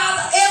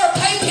 every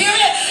pay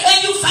period and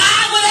you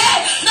fine with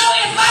that. No,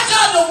 it's my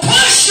job to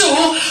push you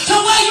to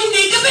where you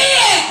need to be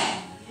at.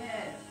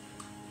 Yes.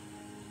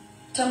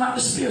 Talking about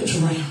the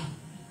spiritual realm.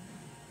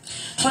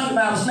 Turn your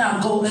Bibles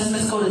now.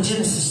 Let's go to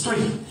Genesis 3.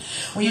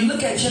 When you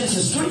look at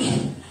Genesis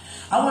 3,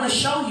 I want to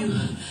show you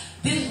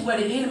this is where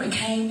the enemy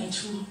came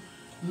into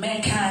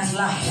mankind's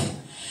life.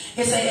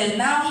 It said, and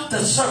now the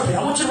serpent.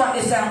 I want you to write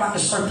this down about the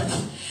serpent.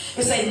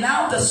 It said,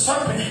 now the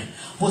serpent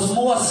was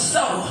more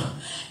subtle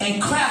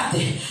and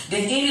crafty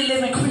than any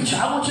living creature.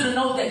 I want you to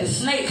know that the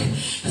snake,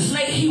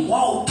 he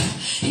walked.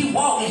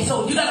 And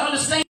so you got to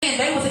understand,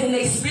 they was in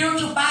their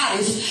spiritual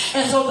bodies.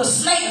 And so the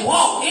snake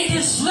walked. It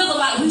didn't slither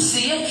like we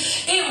see it.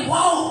 It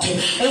walked.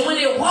 And when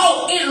it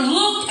walked, it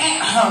looked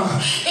at her.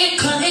 It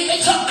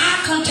took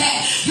eye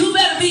contact. You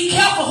better be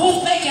careful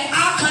who's making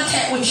eye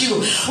contact with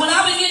you. When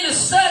I begin to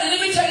study,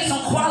 let me tell you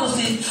some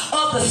qualities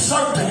of the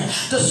serpent.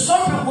 The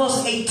serpent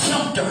was a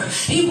tempter.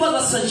 He was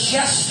a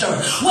suggester.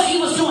 What he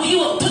was doing, he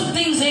would put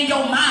things in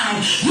your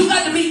mind. You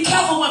got to be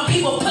careful when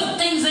people put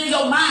things in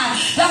your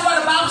mind. That's why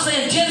the Bible says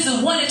in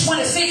Genesis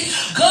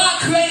 1:26, God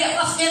created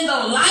us in the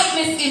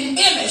likeness and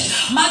image.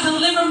 My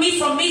Deliver Me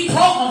From Me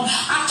program,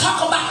 I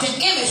talk about the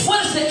image.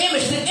 What is the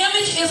image? The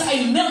image is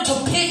a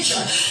mental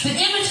picture. The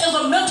image is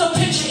a mental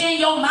picture in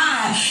your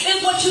mind. It's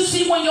what you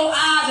see when your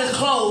eyes is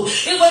closed.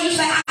 It's what you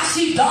say, I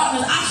see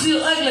darkness, I see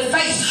an ugly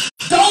face.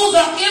 Those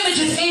are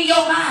images in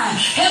your mind.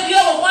 Have you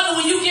ever wondered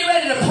when you get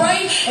ready to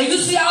pray and you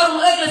see all them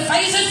ugly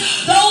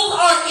faces? Those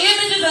are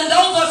images and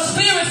those are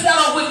spirits that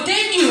are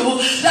within you,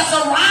 that's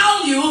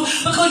around you,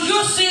 because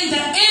you're seeing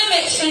the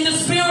image in the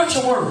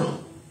spiritual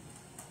world.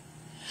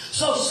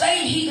 So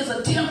Satan, he is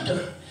a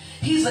tempter.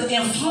 He's an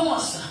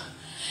influencer.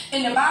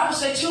 And the Bible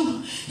said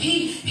too,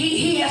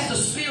 he has the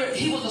spirit,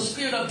 he was the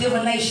spirit of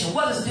divination.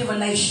 What is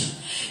divination?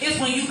 It's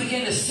when you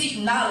begin to seek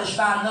knowledge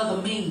by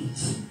another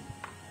means.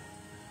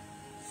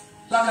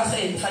 Like I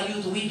said, if I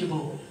use the Ouija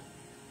board,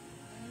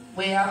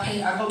 where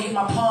I go get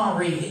my palm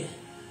read.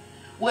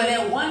 Well,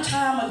 at one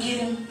time of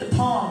getting the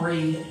palm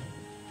read,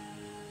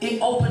 it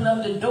opened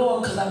up the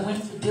door because I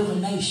went for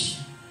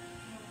divination.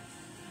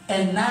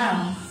 And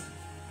now,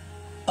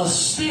 a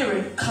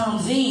spirit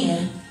comes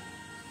in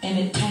and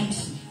it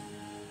taints me.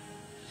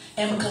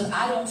 And because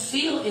I don't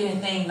feel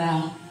anything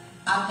now,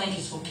 I think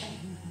it's okay.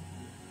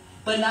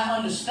 But not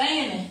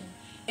understanding,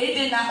 it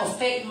did not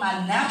affect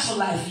my natural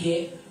life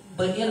yet,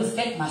 but it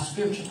affected my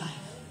spiritual life.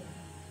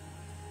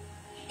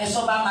 And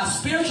so by my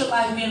spiritual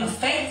life being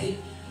affected,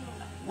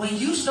 when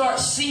you start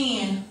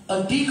seeing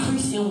a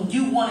decrease in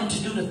you wanting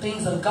to do the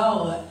things of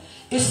God,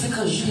 it's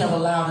because you have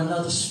allowed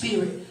another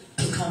spirit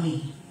to come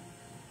in.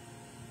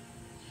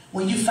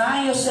 When you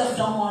find yourself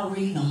don't want to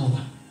read no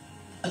more,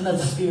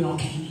 another spirit don't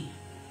came in.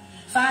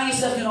 Find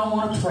yourself you don't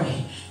want to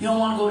pray, you don't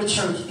want to go to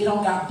church, it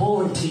don't got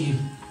bored to you.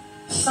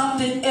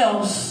 Something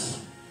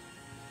else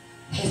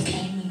has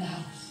came in the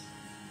house.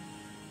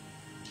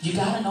 You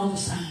got to know the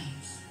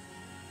signs.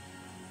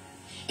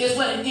 It's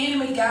what the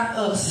enemy got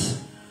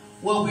us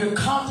where we're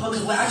comfortable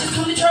because I just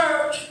come to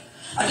church,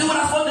 I do what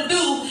I'm supposed to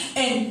do,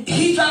 and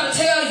he trying to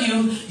tell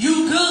you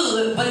you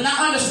good, but not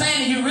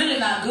understanding you're really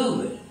not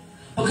good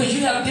because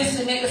you have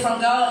disconnected from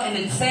God.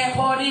 And the sad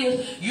part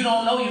is you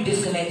don't know you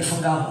disconnected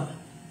from God.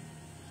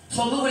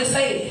 So look what it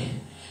said.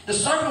 The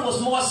serpent was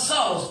more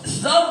subtle.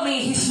 Subtle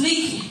means he's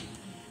sneaky.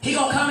 He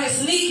gonna come in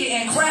sneaky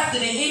and crafty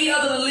than any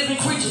other living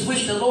creatures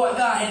which the Lord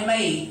God had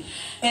made.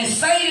 And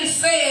Satan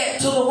said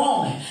to the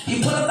woman,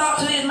 he put a thought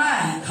to her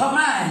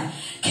mind,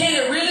 can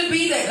it really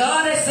be that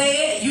God has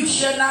said you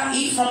shall not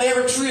eat from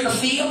every tree of the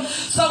field?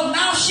 So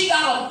now she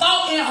got a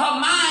thought in her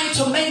mind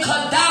to make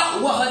her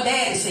doubt what her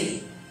daddy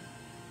said.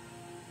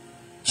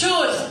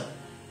 Children,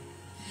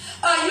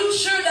 are you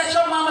sure that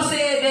your mama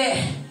said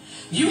that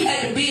you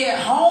had to be at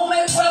home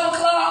at 12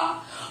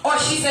 o'clock? Or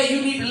she said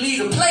you need to leave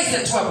the place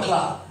at 12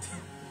 o'clock?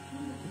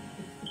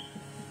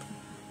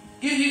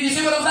 You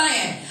see what I'm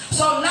saying?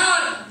 So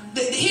now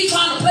he's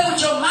trying to play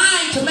with your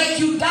mind to make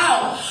you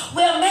doubt.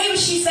 Well, maybe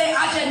she said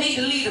I just need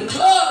to leave the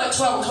club at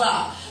 12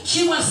 o'clock.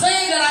 She wasn't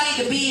saying that I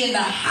need to be in the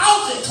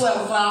house at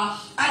 12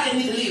 o'clock. I just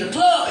need to leave the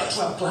club at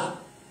 12 o'clock.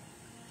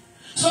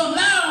 So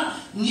now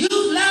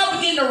you now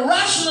begin to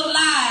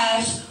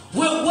rationalize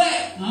with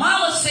what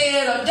mama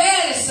said or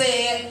daddy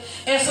said.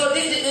 And so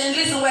and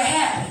listen what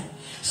happened.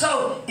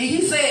 So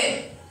he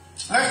said,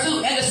 verse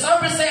 2, and the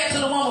serpent said to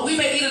the woman, we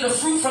may eat of the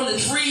fruit from the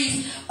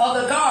trees of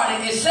the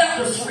garden, except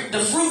the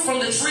fruit from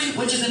the tree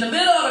which is in the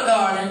middle of the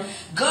garden.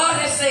 God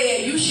has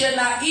said, you shall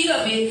not eat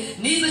of it,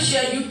 neither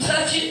shall you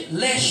touch it,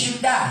 lest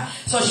you die.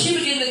 So she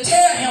began to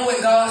tell him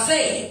what God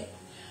said.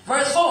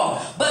 Verse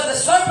 4, but the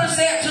serpent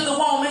said to the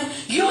woman,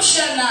 you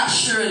shall not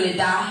surely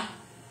die.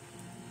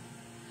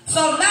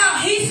 So now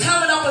he's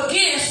coming up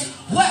against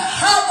what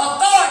her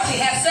authority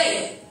has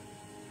said.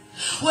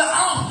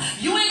 Well,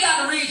 you ain't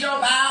got to read your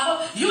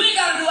Bible. You ain't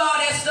got to do all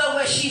that stuff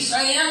what she's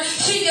saying.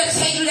 She just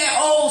take you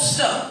that old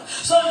stuff.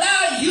 So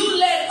now you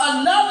let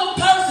another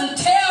person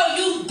tell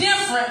you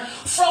different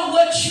from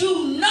what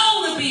you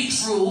know to be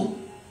true.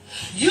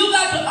 You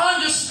got to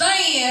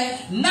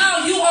understand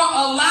now you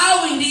are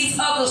allowing these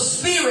other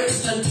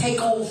spirits to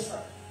take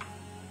over.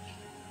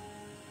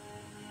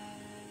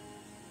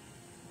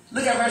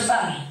 Look at verse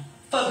 5.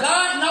 For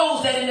God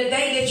knows that in the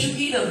day that you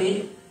eat of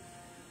it,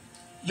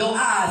 your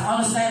eyes,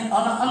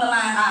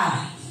 underline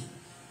eyes.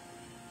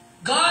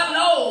 God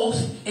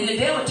knows, and the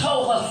devil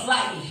told her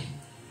slightly.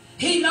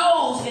 He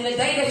knows in the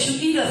day that you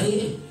eat of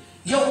it,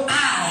 your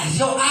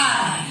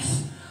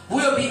eyes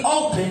will be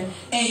open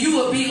and you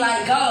will be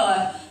like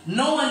God,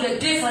 knowing the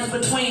difference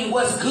between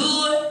what's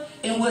good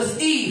and what's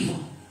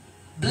evil,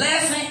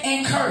 blessing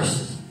and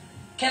curses.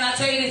 Can I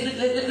tell you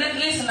this?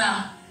 Listen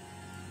now.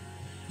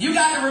 You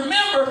got to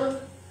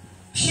remember,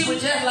 she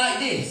was just like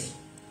this.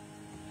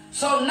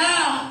 So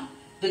now,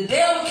 the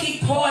devil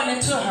keep pouring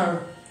into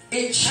her.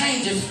 It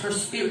changes her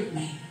spirit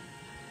man.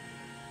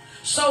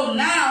 So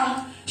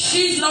now,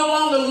 she's no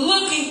longer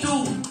looking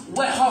through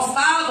what her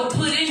father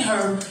put in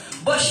her,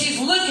 but she's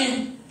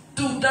looking through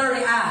through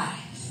dirty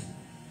eyes.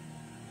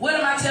 What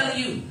am I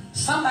telling you?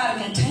 Somebody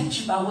can taint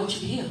you by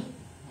what you hear.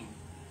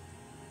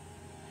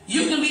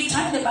 You can be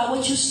tainted by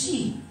what you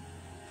see.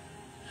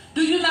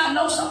 Do you not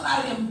know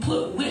somebody can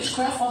put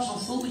witchcraft on some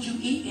food you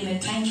eat and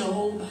it taints your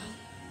whole body?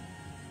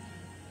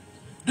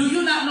 Do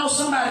you not know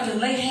somebody can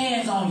lay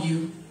hands on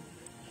you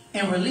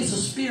and release a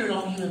spirit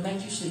on you and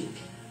make you sick?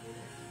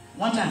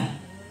 One time.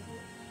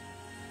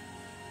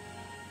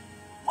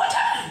 One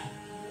time.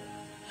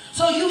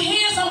 So you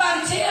hear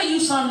somebody tell you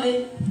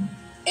something,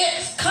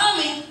 it's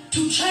coming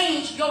to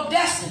change your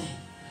destiny.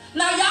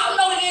 Now y'all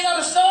know the end of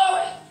the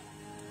story.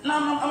 No,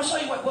 I'm going to show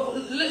you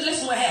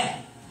listen what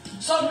happened.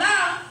 So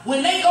now,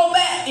 when they go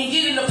back and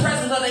get in the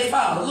presence of their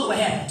father, look what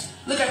happened.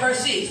 Look at verse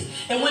 6.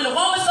 And when the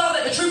woman saw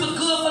that the tree was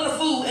good for the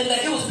food and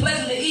that it was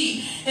pleasant to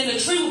eat and the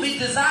tree would be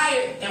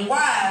desired and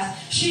wise,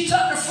 she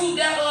took the fruit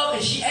thereof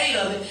and she ate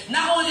of it.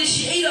 Not only did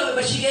she eat of it,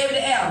 but she gave it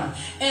to Adam.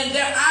 And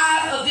their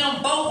eyes of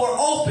them both were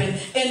open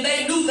and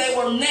they knew they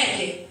were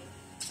naked.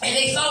 And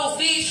they sewed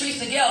fig trees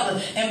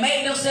together and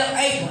made themselves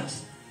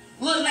aprons.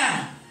 Look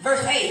now,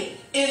 verse 8.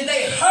 And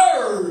they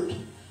heard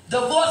the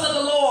voice of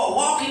the Lord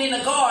walking in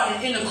the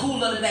garden in the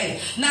cool of the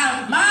day.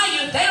 Now, mind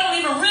you, they don't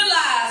even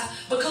realize,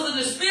 because of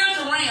the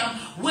spiritual realm,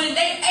 when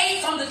they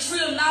ate from the tree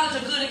of knowledge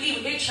of good and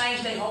evil, it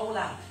changed their whole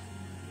life.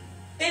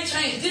 It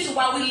changed. This is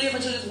why we live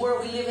into this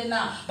world we live in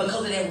now,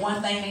 because of that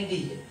one thing they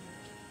did.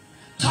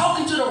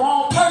 Talking to the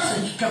wrong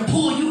person can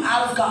pull you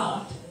out of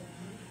God.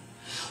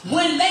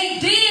 When they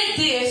did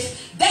this,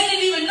 they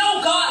didn't even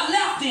know God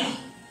left them.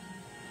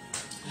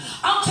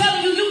 I'm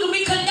telling you, you can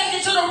be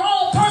connected to the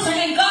wrong person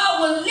and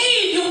God will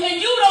leave you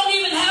and you don't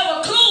even have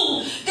a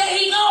clue that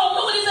he gone.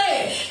 Look what he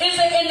said. It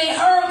said, and they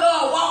heard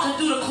God walking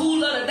through the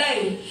cool of the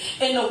day,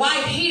 and the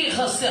wife hid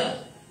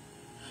herself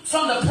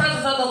from the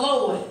presence of the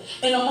Lord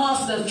in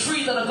amongst the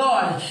trees of the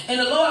garden. And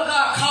the Lord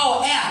God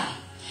called Adam.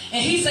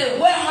 And he said,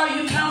 where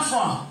have you come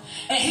from?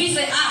 And he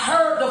said, I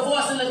heard the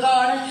voice in the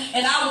garden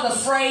and I was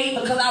afraid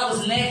because I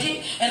was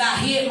naked and I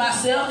hid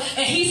myself.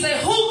 And he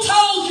said, who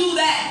told you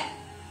that?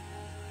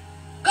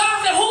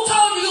 God said, who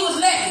told you you was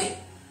naked?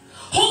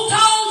 Who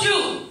told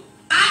you?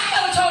 I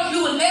never told you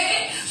you were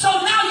naked. So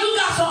now you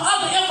got some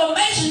other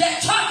information that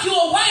took you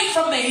away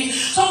from me.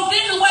 So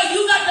this is why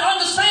you got to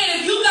understand,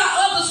 if you got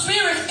other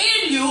spirits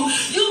in you,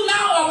 you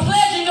now are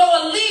pledging your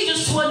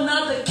allegiance to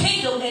another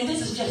kingdom. And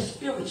this is just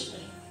spiritually.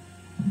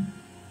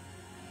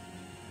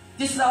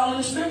 This is all in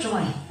the spiritual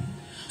realm.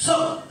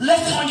 So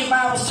let's turn your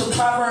Bibles to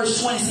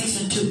Proverbs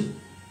 26 and 2.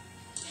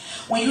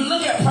 When you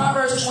look at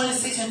Proverbs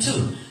 26 and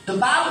 2, the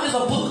Bible is a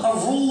book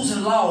of rules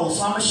and laws.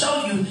 So I'm going to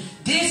show you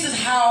this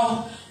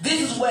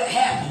is what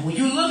happened. When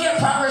you look at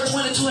Proverbs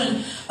 22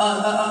 and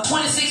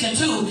 26 and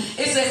 2,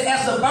 it says,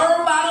 as the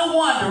bird by the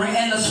wandering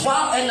and the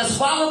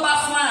swallow by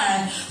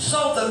flying,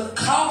 so the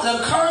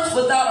curse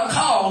without a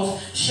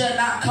cause shall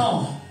not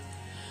come.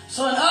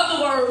 So in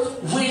other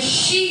words, when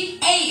she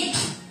ate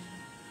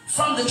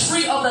from the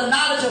tree of the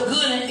knowledge of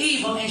good and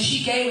evil and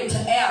she gave it to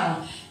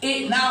Adam,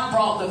 it now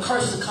brought the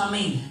curse to come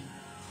in.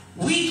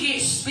 We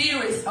get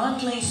spirits,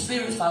 unclean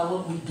spirits, by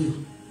what we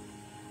do.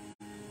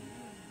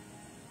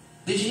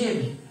 Did you hear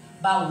me?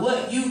 By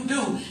what you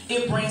do,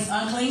 it brings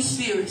unclean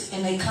spirits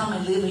and they come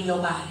and live in your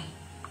body.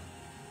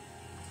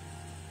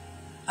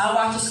 I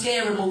watched a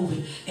scary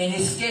movie and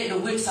it scared the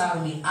wits out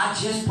of me. I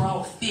just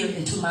brought fear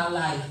into my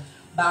life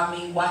by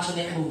me watching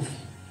that movie.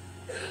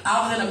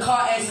 I was in a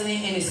car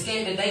accident and it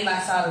scared the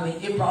daylights out of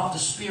me. It brought the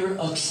spirit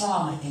of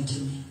trauma into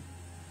me.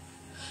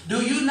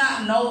 Do you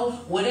not know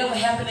whatever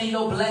happened in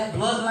your black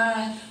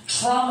bloodline,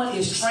 trauma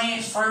is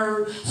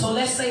transferred? So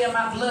let's say in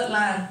my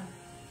bloodline,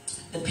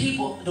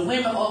 the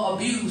women are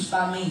abused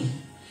by men.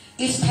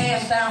 It's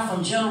passed down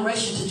from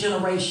generation to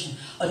generation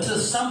until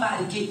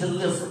somebody get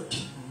delivered.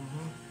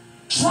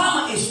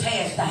 Trauma is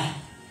passed down.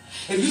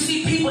 If you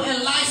see people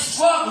in life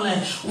struggling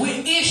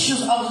with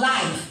issues of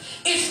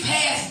life, it's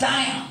passed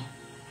down.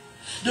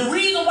 The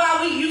reason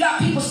why you got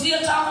people still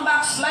talking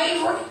about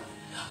slavery,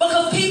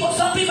 because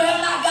some people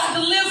have not got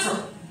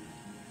delivered.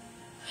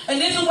 And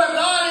this is where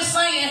God is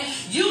saying,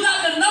 you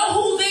got to know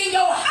who's in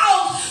your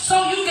house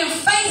so you can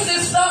face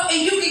this stuff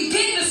and you can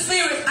get the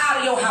spirit out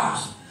of your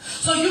house.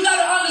 So you got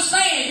to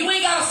understand, you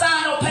ain't got to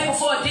sign no paper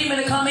for a demon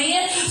to come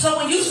in. So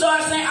when you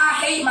start saying, I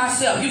hate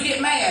myself, you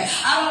get mad.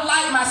 I don't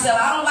like myself.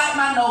 I don't like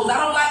my nose. I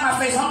don't like my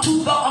face. I'm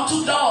too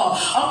tall.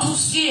 I'm too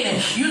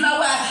skinny. You know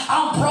what?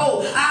 I'm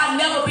broke. I'll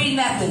never be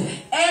nothing.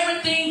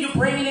 Everything you're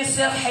bringing in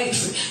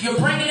self-hatred. You're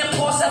bringing in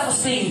poor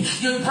self-esteem.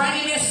 You're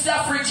bringing in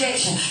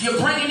self-rejection. You're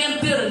bringing in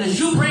bitterness.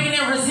 You're bringing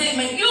in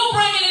resentment. You're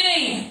bringing it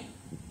in.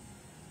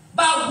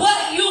 By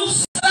what you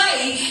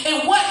say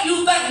and what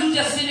you think, you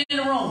just sit in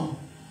the room.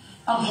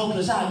 I'm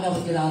hopeless. I'll never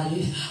get out of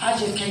this. I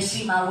just can't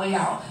see my way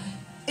out.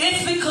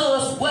 It's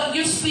because what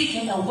you're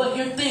speaking and what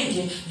you're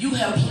thinking, you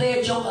have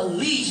pledged your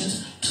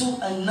allegiance to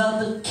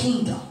another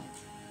kingdom.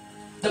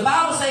 The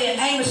Bible says in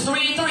Amos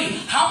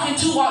 3:3, how can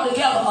two walk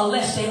together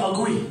unless they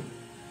agree?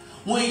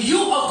 When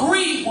you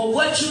agree with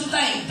what you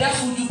think, that's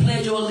who you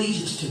pledge your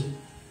allegiance to.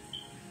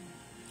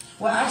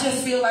 Well, I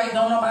just feel like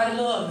don't nobody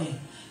love me.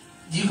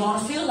 You're going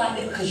to feel like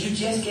that because you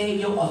just gave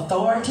your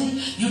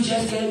authority. You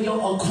just gave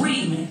your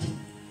agreement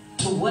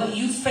to what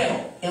you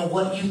felt and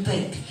what you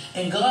think.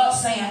 And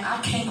God's saying,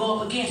 I can't go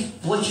up against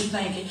what you're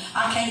thinking.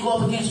 I can't go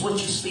up against what you're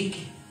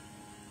speaking.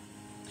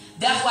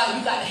 That's why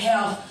you got to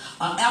have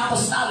an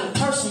apostolic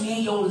person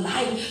in your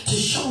life to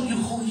show you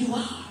who you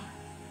are.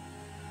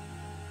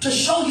 To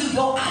show you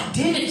your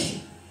identity.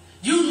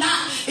 You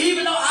not,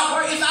 even though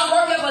if I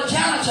work as a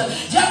janitor,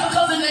 just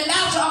because in the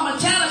natural I'm a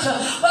janitor,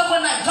 but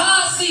when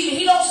God sees me,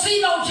 he don't see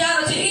no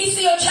janitor, he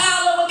see a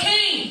child of a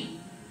king.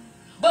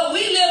 But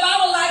we live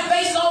our life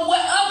based on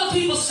what other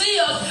people see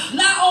us,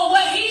 not on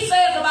what he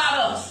says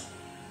about us.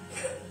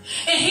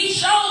 And he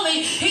showed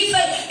me, he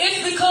said,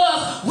 it's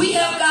because we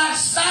have got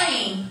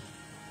sane.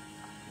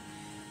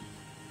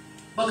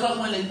 Because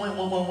when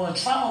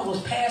trauma was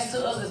passed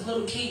to us as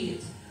little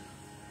kids,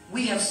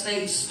 we have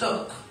stayed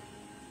stuck.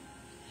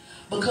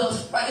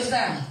 Because, write this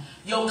down,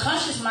 your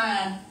conscious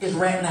mind is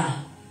right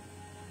now.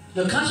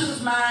 Your conscious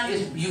mind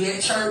is you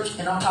at church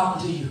and I'm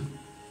talking to you.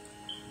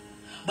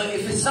 But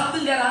if it's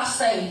something that I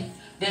say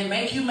that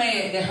make you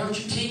mad, that hurt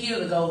you 10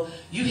 years ago,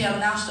 you have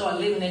now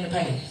started living in the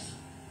past.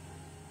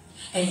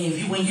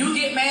 And when you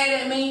get mad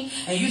at me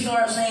and you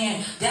start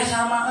saying, that's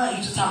how my aunt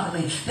used to talk to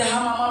me, that's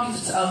how my mom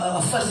used to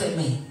fuss at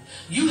me.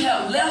 You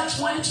have left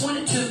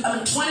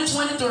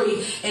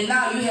 2023, and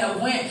now you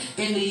have went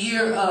in the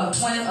year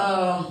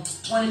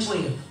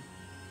 2012.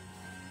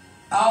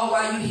 All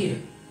while you're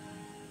here.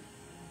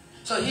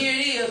 So here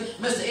it is,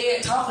 Mr.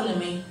 Ed talking to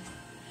me,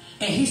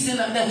 and he's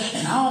sitting up there,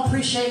 and I don't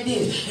appreciate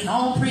this, and I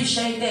don't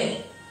appreciate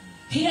that.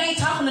 He ain't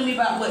talking to me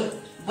about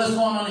what's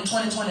going on in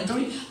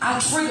 2023. I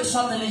triggered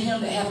something in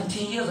him that happened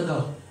 10 years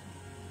ago.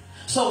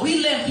 So we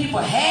let people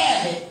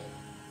have it,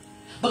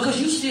 because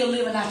you still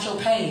living out your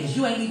past.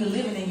 You ain't even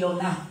living in your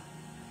now.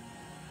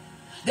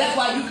 That's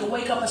why you can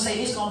wake up and say,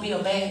 it's going to be a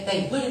bad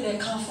day. Where did that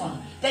come from?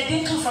 That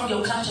didn't come from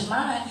your conscious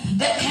mind.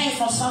 That came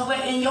from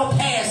somewhere in your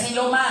past, in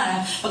your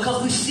mind.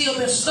 Because we still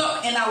been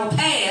stuck in our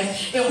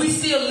past. And we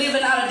still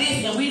living out of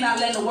this. And we not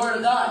letting the word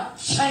of God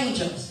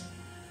change us.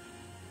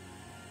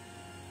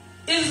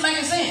 It's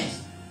making sense.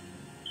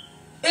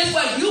 It's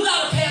where you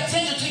got to pay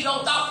attention to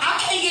your thoughts. I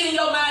can't get in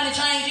your mind and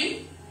change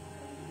you.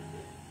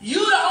 You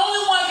the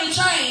only one can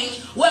change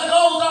what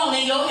goes on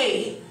in your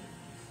head.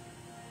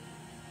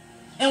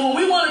 And when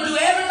we want to do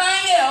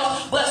everything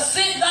else but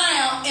sit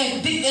down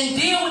and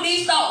deal with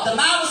these thoughts, the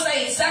Bible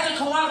says 2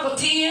 Chronicles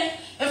 10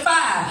 and 5,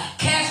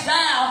 cast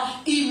down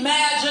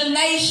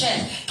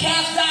imagination,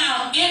 cast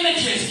down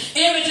images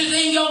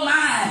in your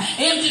mind,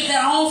 images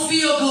that don't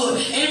feel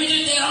good,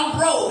 images that I'm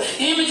broke,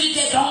 images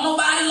that don't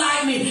nobody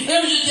like me,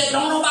 images that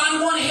don't nobody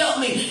want to help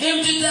me,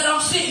 images that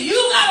I'm sick. You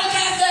got to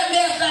cast that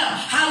mess down.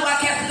 How do I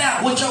cast it down?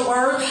 With your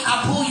word.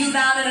 I pull you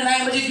down in the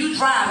name of Jesus. You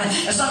driving,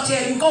 and some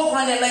tell you, go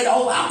run that lady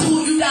over. I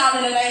pull you down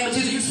in the name of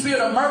Jesus. You spirit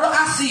of murder,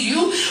 I see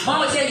you.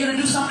 Mama tell you to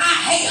do something, I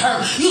hate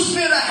her. You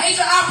spirit of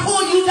hatred, I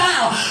pull you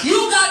down.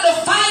 You got to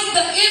fight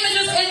the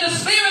images and the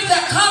spirits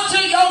that come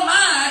to your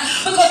mind,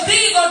 because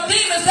these are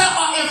demons that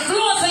are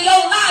influencing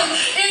your life,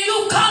 and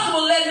you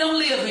comfortable letting them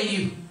live in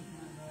you.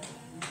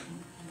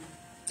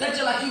 That's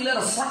just like you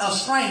let a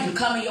stranger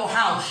come in your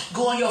house,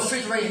 go in your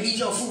refrigerator and eat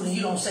your food, and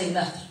you don't say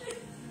nothing.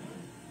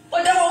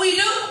 But that's what we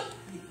do.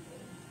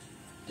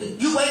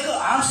 You wake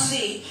up, I'm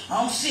sick.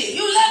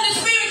 You let the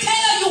spirit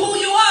tell you who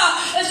you are,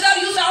 instead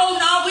of you say, oh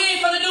no, we ain't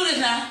finna do this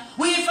now.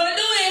 We ain't finna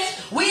do this.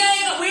 We're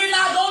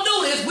not gonna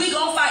do this. We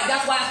gonna fight.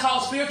 That's why it's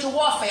called spiritual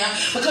warfare,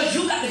 because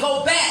you got to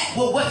go back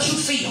with what you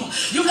feel.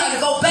 You got to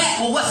go back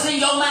with what's in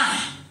your mind.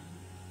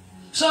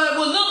 So it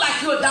will look like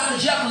you're Dr.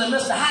 Jekyll and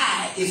Mr.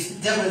 Hyde.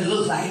 That's what it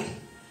looks like.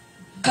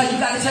 Because you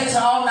got to take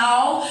some, oh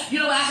no. You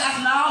know, I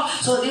said, no.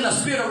 So then a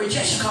spirit of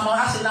rejection come on.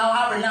 I said, no,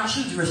 I renounce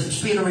you,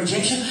 spirit of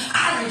rejection.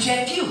 I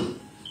reject you.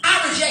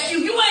 I reject you.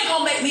 You ain't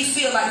going to make me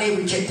feel like they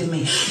rejected me.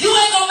 You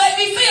ain't going to make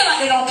me feel like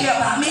they don't care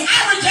about me.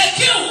 I reject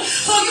you.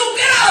 So you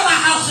get out of my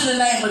house in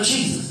the name of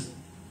Jesus.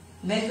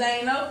 Next thing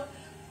you know,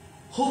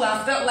 who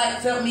I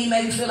felt me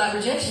made me feel like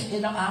rejection. You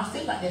know, I don't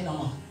feel like that no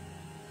more.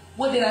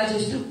 What did I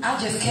just do? I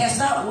just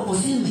cast out what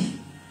was in me.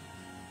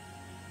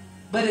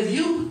 But if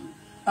you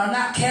are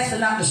not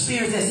casting out the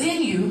spirits that's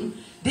in you,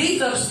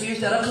 these are the spirits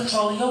that are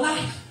controlling your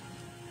life.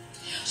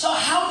 So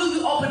how do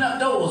you open up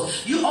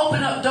doors? You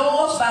open up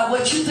doors by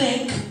what you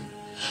think.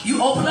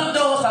 You open up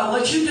doors by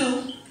what you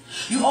do.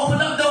 You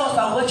open up doors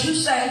by what you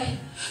say.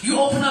 You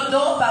open up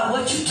doors by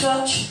what you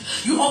touch.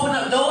 You open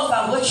up doors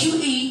by what you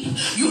eat.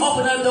 You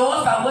open up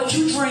doors by what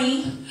you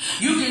dream.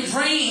 You can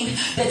dream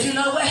that, you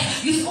know what? I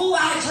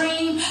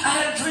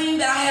had a dream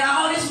that I had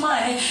all this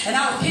money, and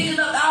I was picking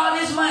up all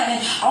this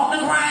money on the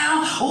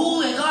ground.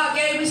 Ooh, and God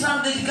gave me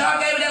something. God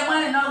gave me that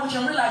money. No, but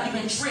you realize you've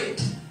been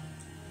tricked.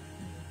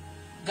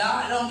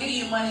 God don't give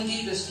you money,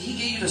 he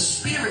give you the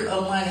spirit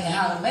of money and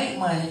how to make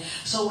money.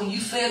 So when you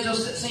seeing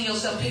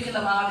yourself picking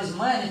up all this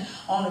money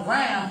on the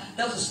ground,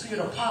 that was a spirit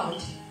of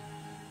poverty.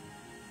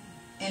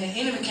 And the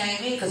enemy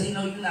came in because he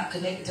know you're not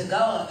connected to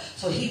God.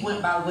 So he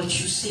went by what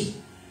you see.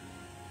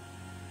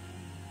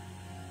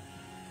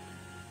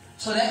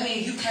 So that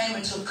means you came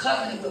into a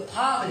covenant with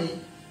poverty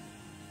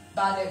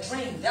by that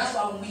dream. That's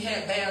why when we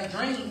have bad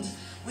dreams,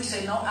 we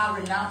say, no, I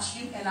renounce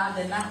you and I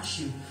denounce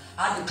you.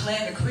 I declare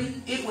and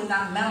decree it will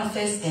not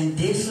manifest in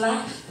this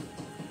life,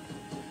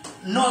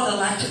 nor the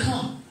life to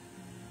come.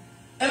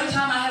 Every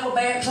time I have a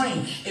bad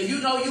dream, if you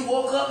know you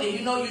woke up and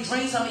you know you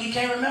dreamed something you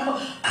can't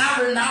remember,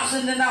 I renounce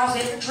and denounce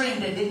every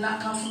dream that did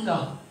not come from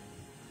God.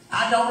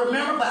 I don't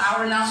remember, but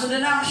I renounce and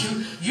denounce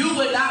you. You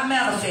will not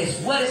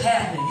manifest. What is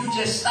happening? You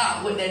just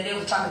stop what that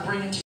devil trying to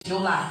bring into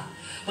your life.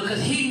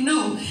 Because he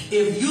knew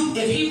if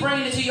he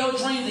bring it to your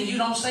dreams and you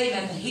don't say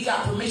nothing, he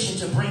got permission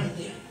to bring it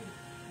there.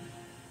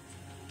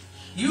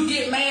 You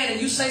get mad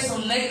and you say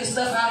some negative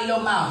stuff out of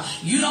your mouth.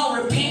 You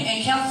don't repent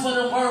and cancel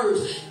for the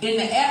words in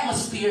the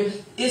atmosphere.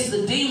 It's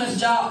the demon's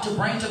job to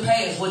bring to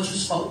pass what you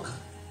spoke.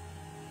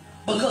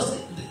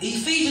 Because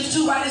Ephesians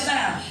 2 by this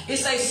time, it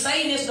says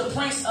Satan is the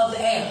prince of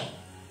the air.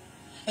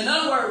 In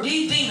other words,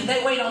 these demons,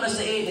 they wait on us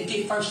to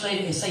get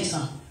frustrated and say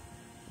something.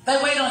 They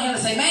wait on him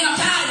to say, man, I'm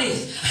tired of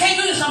this. I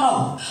can't do this no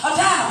more. I'm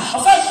tired.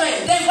 I'm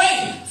frustrated. They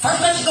wait.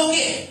 Frustration, go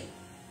get it.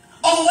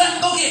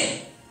 Overwhelmed, go get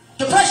it.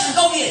 Depression,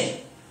 go get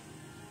it.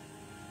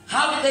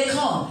 How did they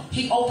come?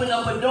 He opened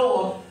up a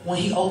door when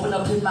he opened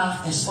up his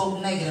mouth and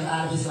spoke negative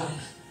out of his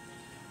life.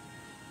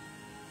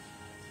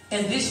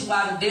 And this is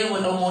why the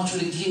devil don't want you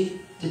to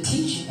get the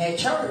teaching at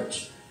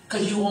church,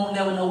 because you won't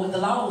never know what the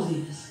laws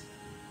is.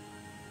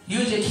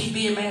 You just keep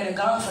being mad at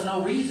God for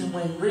no reason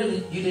when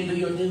really you didn't do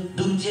your due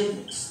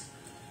diligence.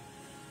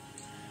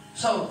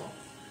 So,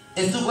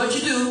 it's through what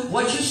you do,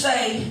 what you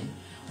say,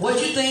 what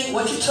you think,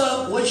 what you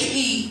talk, what you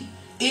eat,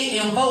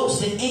 it invokes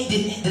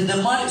the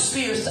demonic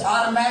spirits to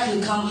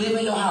automatically come live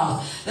in your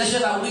house. That's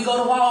just like when we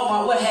go to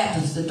Walmart, what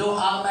happens? The door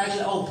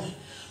automatically opens.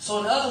 So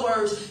in other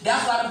words,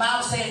 that's why the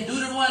Bible says,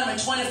 Deuteronomy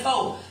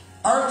 24,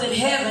 earth and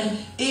heaven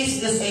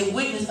is a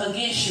witness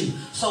against you.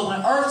 So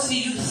when earth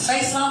see you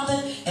say something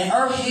and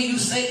earth hear you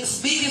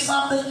speaking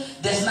something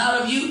that's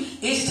not of you,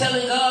 it's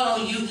telling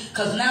God on you,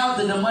 because now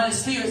the demonic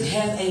spirit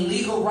has a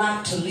legal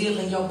right to live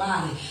in your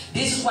body.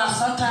 This is why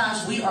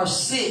sometimes we are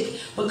sick,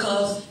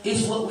 because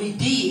it's what we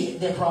did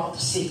that brought the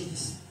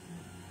sickness.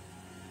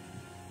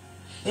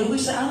 And we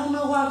say, I don't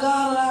know why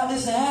God allowed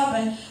this to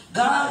happen.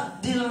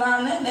 God didn't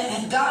allow nothing,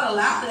 and God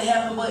allowed it to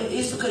happen, but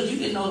it's because you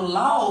didn't know the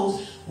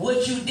laws.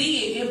 What you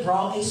did, it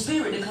brought a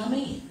spirit to come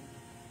in.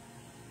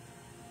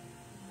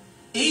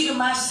 Even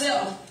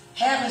myself,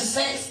 having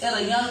sex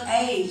at a young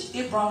age,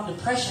 it brought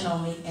depression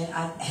on me, and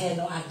I had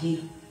no idea.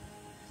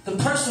 The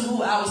person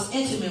who I was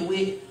intimate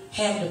with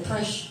had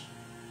depression.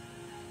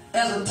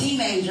 As a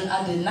teenager,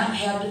 I did not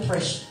have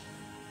depression.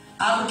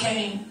 I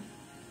became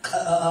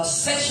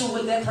sexual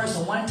with that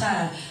person one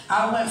time.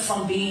 I went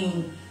from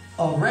being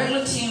a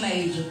regular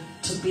teenager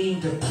to being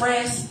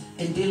depressed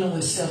and dealing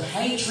with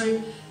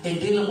self-hatred and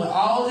dealing with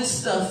all this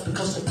stuff,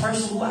 because the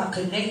person who I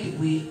connected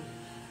with,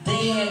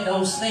 they had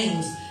those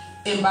things.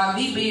 And by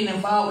me being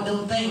involved with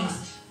them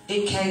things,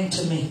 it came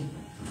to me.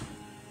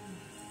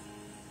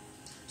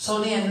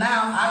 So then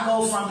now I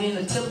go from being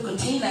a typical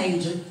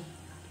teenager.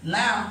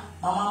 Now,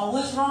 my mama,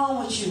 what's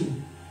wrong with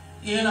you?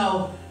 You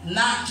know,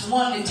 not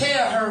wanting to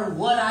tell her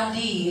what I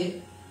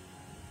did,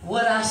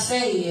 what I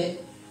said.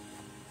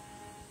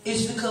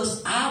 It's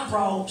because I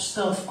brought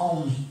stuff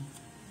on me.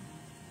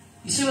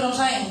 You see what I'm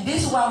saying?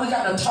 This is why we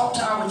got to talk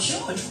to our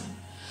children.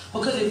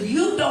 Because if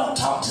you don't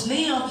talk to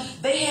them,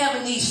 they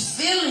having these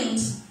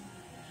feelings.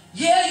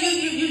 Yeah,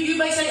 you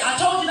may say, I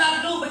told you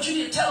not to do it, but you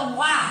didn't tell them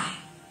why.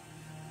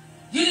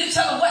 You didn't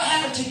tell them what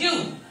happened to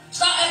you.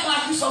 Stop acting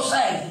like you're so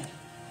sad.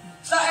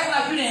 Stop acting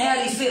like you didn't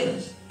have these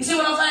feelings. You see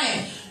what I'm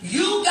saying?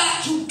 You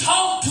got to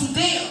talk to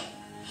them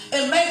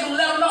and make them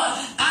let them know,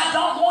 I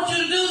don't want you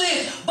to do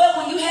this. But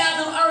when you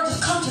have them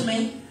urges, come to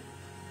me.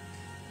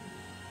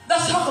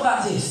 Let's talk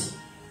about this.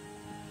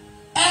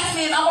 Ask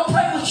me and I'm going to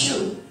pray with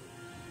you.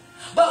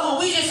 But when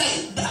we just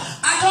say,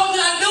 I told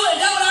you not to do it,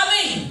 that's what I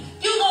mean.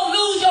 You're going to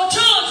lose your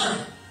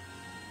children.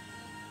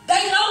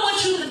 They know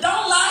what you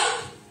don't like.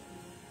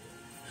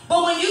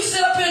 But when you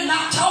sit up here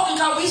not talking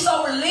because we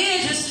so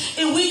religious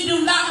and we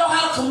do not know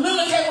how to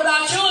communicate with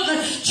our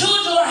children,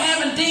 children are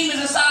having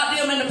demons inside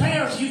them, and the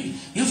parents,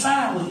 you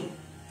fine with it.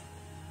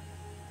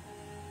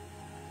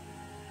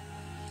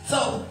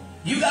 So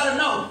you got to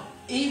know,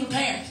 even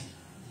parents,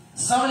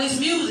 some of this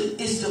music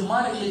is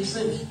demonically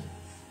driven.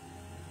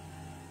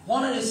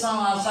 One of the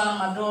songs I was telling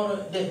my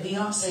daughter that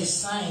Beyonce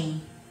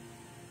sang,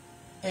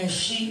 and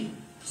she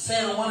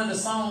said on one of the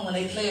songs when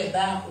they play it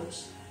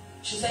backwards,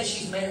 she said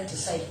she's married to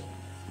Satan.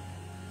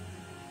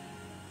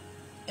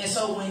 And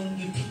so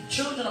when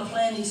children are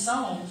playing these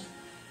songs,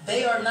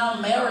 they are now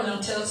marrying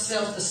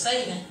themselves to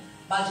Satan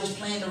by just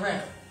playing the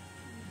record.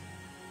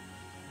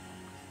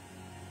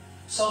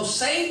 So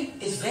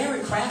Satan is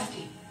very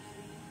crafty.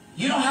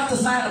 You don't have to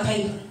sign a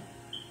paper.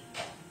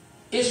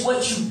 It's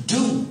what you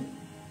do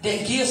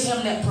that gives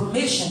him that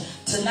permission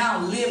to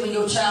now live in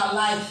your child's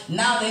life.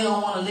 Now they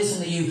don't want to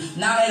listen to you.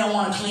 Now they don't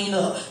want to clean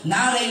up.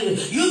 Now you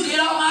get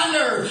on my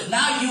nerve.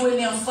 Now you and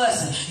them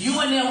fussing. You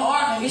and them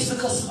arguing. It's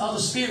because some other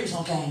spirits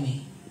don't came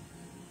in.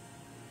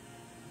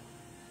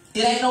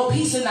 It ain't no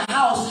peace in the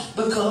house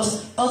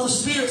because other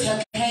spirits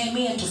have came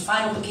in to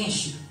fight up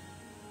against you.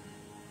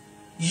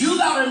 You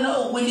got to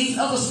know when these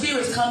other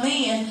spirits come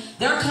in,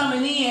 they're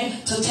coming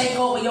in to take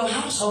over your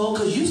household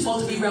because you're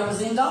supposed to be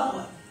representing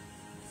God.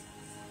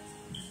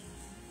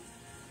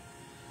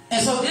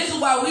 And so this is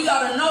why we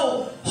got to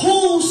know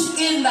who's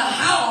in the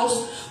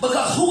house,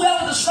 because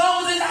whoever the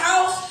strongest in the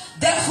house,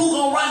 that's who's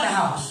going to run the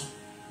house.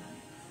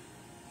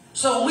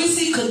 So when we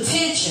see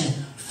contention,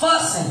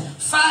 fussing,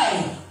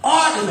 fighting,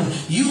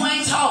 argument, you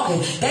ain't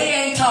talking, they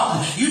ain't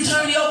talking, you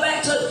turn your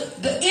back to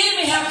the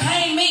enemy have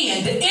came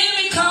in. The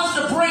enemy comes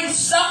to bring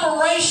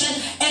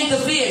separation and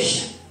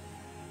division.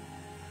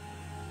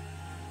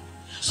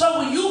 So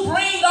when you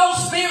bring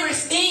those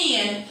spirits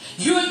in,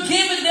 you're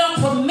giving them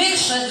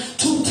permission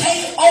to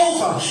take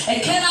over.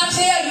 And can I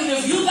tell you,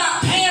 if you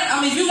got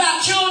parents, if you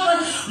got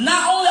children,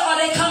 not only are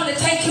they coming to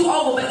take you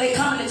over, but they're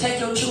coming to take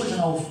your children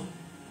over.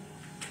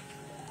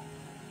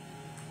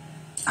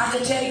 I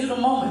can tell you the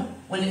moment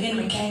when the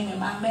enemy came in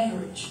my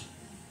marriage.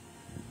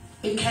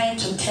 It came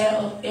to tear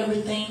up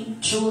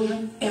everything,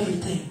 children,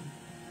 everything.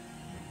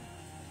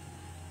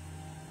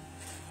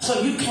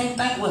 So you can't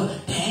think, well,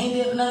 they ain't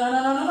living.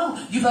 No.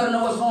 You better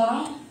know what's going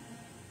on.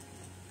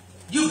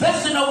 You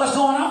best to know what's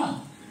going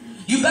on.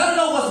 You better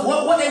know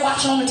what they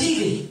watching on the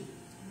TV.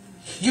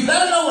 You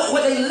better know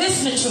what they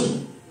listening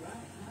to.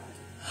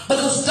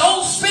 Because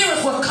those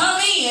spirits would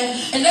come in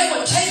and they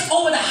would take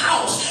over the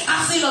house.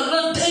 I seen a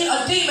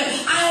demon.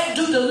 I had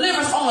to do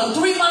deliverance on a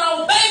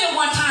 3-month-old baby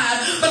one time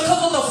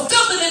because of the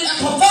filthiness and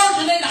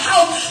perversion in the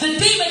house. The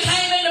demon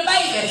came in the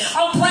baby.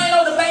 I'm praying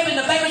on the baby and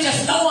the baby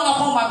just throwing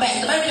up on my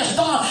back. The baby just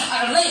throwing up.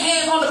 I can lay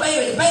hands on the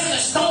baby. The baby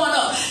just throwing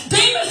up.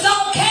 Demons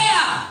don't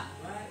care.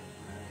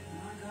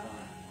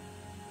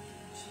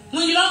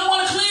 When you don't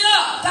want to clean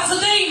up, that's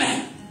a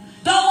demon.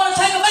 Don't want to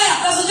take a bath,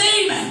 that's a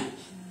demon.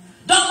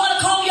 Don't want to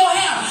comb your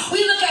hair.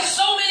 We look at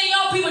so many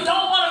young people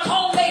don't want to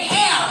comb their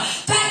hair.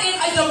 That is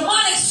a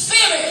demonic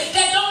spirit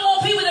that don't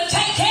want people to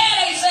take care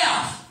of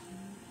themselves.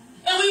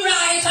 And we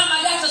right here talking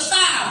about that's a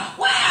style.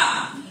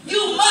 Wow,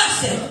 you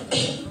mustn't.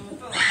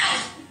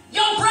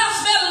 Your breath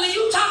smelling and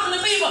you talking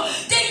to people.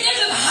 This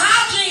is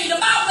hygiene.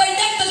 The Bible says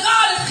that the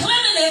God is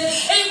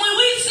cleanliness. And when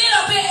we sit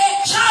up here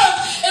at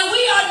church and we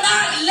are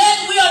not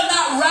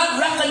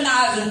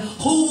recognizing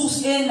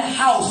who's in the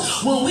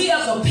house. When we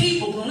as a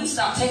people, when we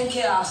stop taking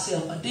care of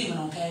ourselves, a demon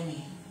don't came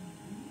in.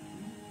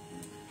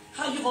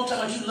 How you gonna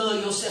tell us you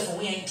love yourself and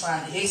we ain't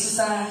trying to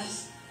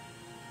exercise?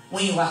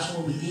 We ain't watching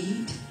what we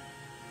eat.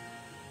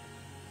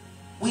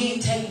 We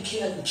ain't taking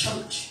care of the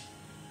church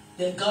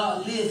that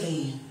God lives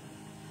in.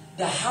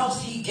 The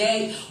house he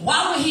gave.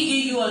 Why would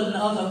he give you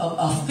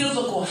a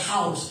physical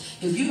house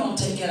if you don't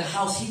take care of the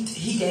house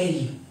he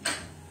gave you?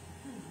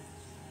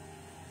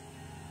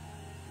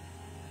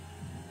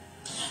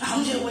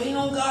 I'm just waiting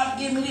on God to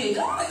give me this.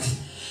 God,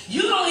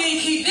 you don't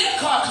even keep that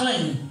car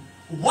clean.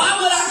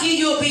 Why would I give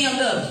you a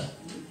BMW?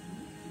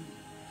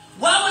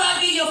 Why would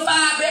I give you a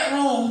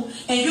 5-bedroom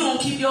and you don't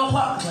keep your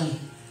apartment clean?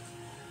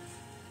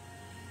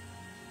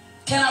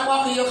 Can I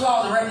walk in your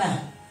closet right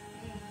now?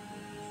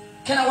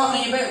 Can I walk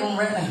in your bedroom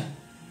right now?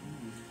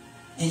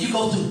 And you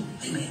go through.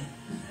 Amen.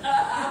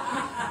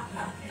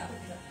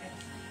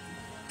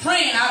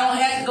 Praying I don't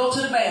have to go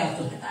to the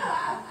bathroom.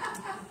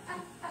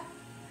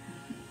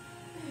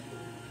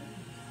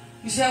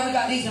 You see how we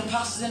got these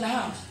imposters in the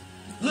house?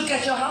 Look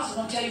at your house, I'm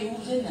going to tell you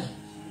who's in there.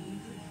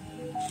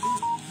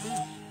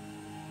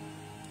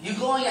 You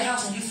go in your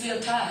house and you feel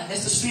tired.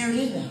 That's the spirit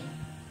in there.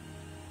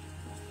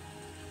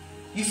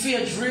 You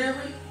feel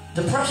dreary.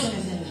 Depression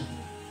is in there.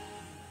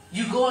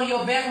 You go in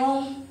your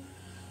bedroom.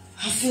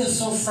 I feel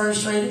so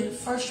frustrated.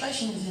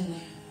 Frustration is in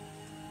there.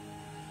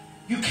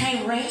 You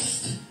can't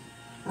rest.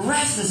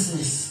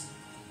 Restlessness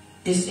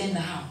is in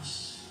the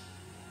house.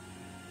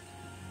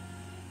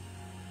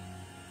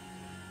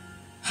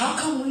 How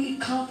come we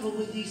comfortable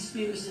with these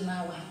spirits in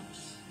our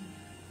house?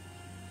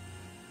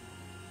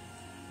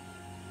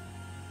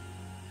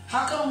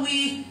 How come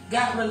we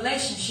got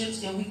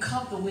relationships and we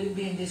comfortable with it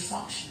being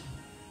dysfunctional?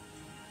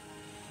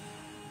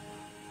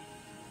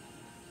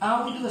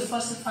 All we do is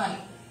fuss and fight.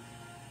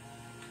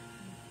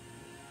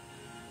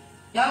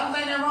 Y'all don't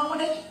think there's wrong with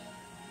that?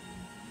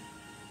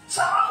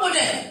 Something wrong with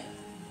that.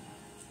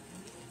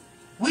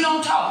 We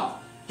don't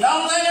talk. Y'all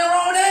don't think there's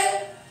wrong with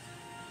that?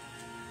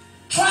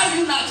 Try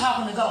you not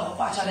talking to God.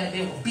 Watch how that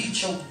devil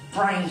beat your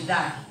brains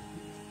down.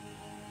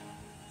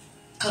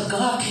 Because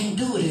God can't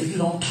do it if you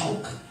don't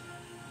talk.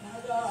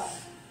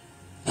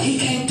 He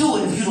can't do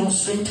it if you don't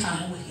spend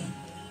time with him.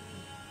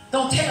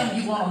 Don't tell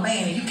me you want a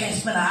man and you can't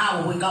spend an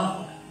hour with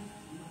God.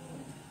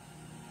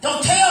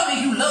 Don't tell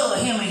me you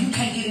love him and you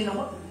can't get in the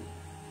word.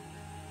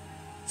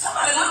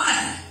 Somebody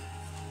lying.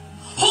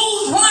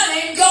 Who's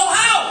running your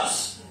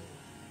house?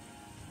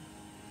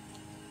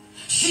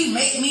 She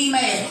make me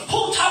mad.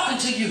 Who talking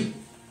to you?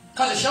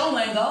 Because it's your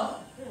ain't God.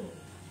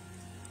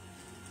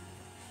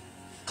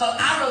 Because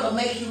I'd rather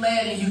make you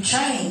mad and you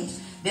change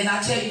than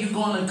I tell you you're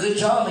doing a good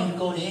job and you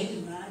go to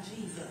hell. My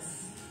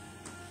Jesus.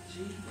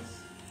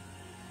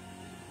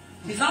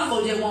 Because I'm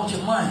going to just want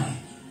your money.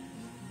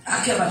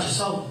 I care about your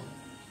soul.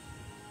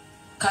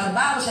 Because the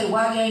Bible says,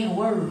 why you ain't in the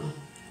world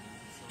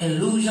and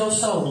lose your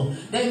soul?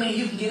 That means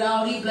you can get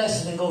all these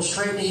blessings and go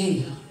straight to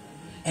hell.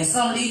 And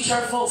some of these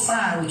church folk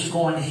fine with you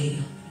going to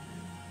hell.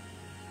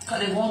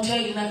 Because they won't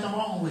tell you nothing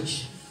wrong with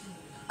you.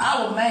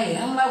 I was mad.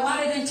 I'm like,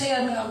 why they didn't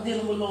tell me I was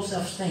dealing with low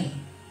self-esteem?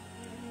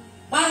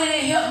 Why didn't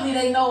they help me?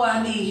 They know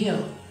I need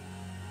help.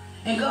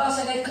 And God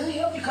said they couldn't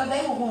help you because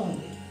they were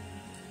wounded.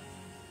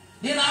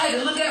 Then I had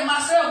to look at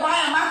myself. Why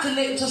am I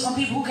connected to some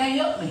people who can't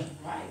help me?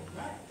 Right,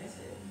 that's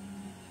it.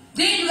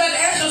 Then you got to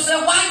ask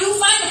yourself, why you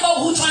fighting folk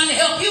who trying to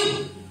help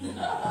you?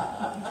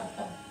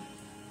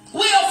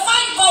 We'll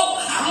fight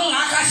folk. I don't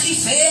like how she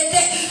said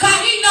that. Because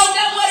he know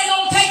that's what it's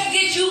going to take to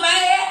get you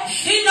mad.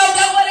 He know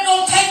that's what it's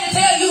going to take to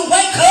tell you,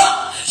 wake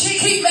up. She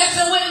keep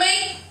messing with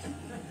me.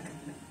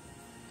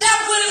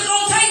 That's what it's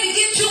going to take to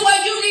get you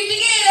where you need to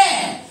get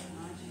at.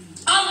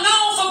 I'm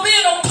known for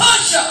being a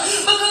pusher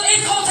because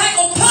it's going to take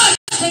a push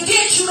to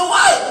get you to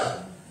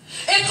work.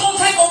 It's going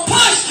to take a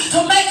push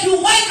to make you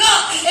wake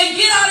up and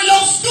get out of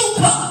your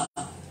stupor.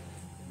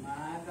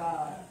 My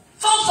God.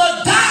 Folks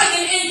are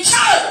dying in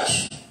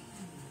church.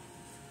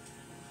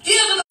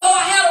 Years ago,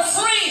 I had a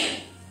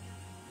friend.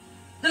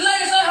 The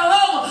lady said,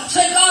 hello.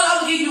 Said, God,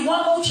 I will give you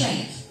one more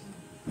chance.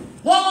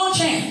 One more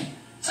chance.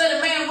 Said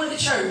the man went to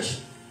church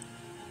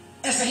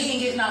and said he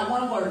ain't getting out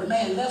one word. The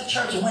man left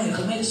church and went and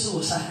committed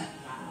suicide.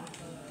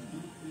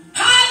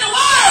 How in the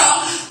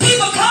world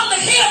people come to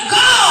hear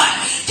God?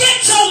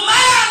 Get your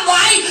mind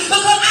right,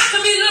 because I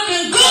can be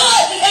looking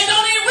good and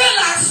don't even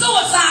realize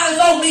suicide is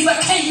on me,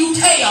 but can you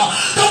tell?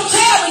 Don't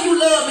tell me you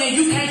love me and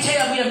you can't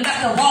tell me there's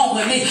nothing wrong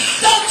with me.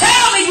 Don't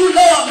tell me you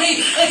love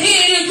me and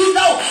here it is, you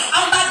know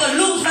I'm about to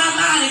lose my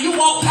mind and you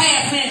walk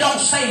past me and don't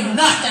say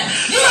nothing.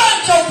 You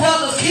ain't your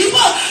brother's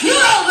keeper. You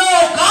don't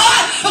love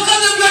God,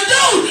 because if you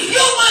do,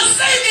 you wouldn't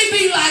see me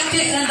be like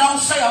this and don't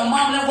say a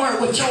mumbling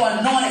word with your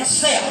anointed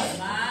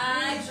self.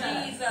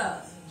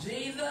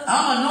 Jesus.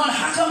 I'm anointed.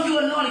 How come you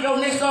anointed your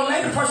next door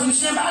neighbor, the person you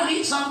send by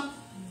need something?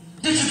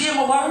 Did you give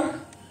them a word?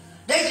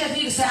 They just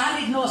need to say, I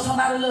need to know if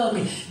somebody love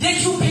me.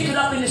 Did you pick it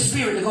up in the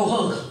spirit to go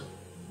hug them?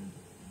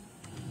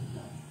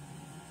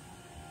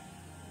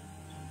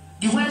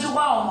 You went to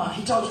Walmart.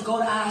 He told you to go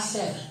to aisle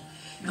 7.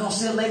 You're going to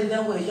see a lady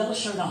there with a yellow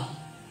shirt on.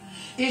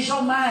 Is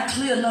your mind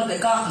clear enough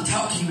that God can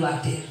talk to you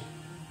like that?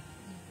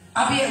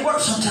 I'll be at work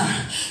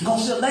sometime. You're going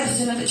to see a lady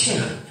sitting in the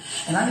chair,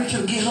 and I need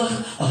you to give her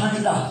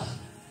 $100.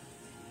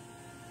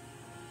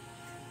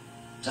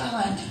 So I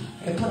like,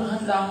 hey, put $100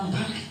 in my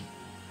pocket.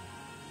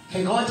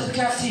 Okay, go into the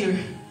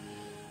cafeteria.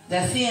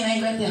 That thin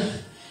ain't right there.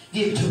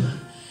 Give it to her.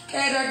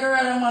 Okay, that girl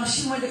that money,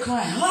 she went to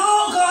crying.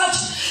 Oh God,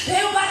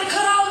 they about to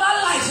cut all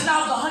my lights and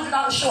I was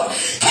 $100 short.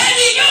 Can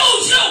he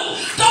use you?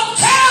 Don't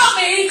tell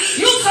me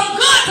you some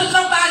good to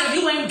somebody if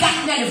you ain't got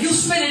that. If you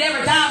spend it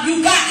every time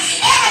you got,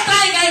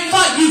 everything ain't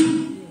for you.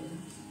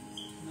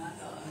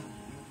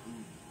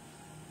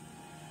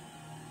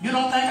 You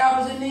don't think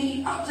I was in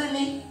need? I was in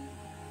need.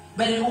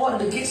 But in order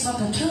to get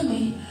something to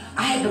me,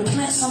 I had to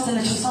plant something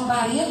into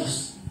somebody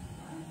else.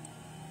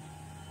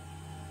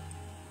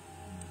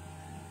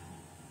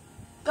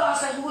 God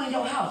said, who in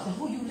your house and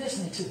who you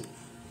listening to?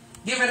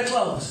 Get ready to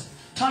close.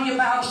 Turn your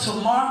Bibles to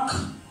Mark.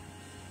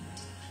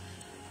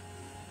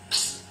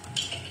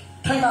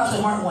 Turn your Bibles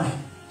to Mark 1.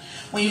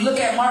 When you look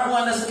at Mark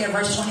 1, let's look at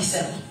verse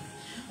 27.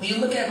 When you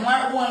look at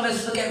Mark 1,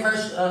 let's look at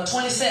verse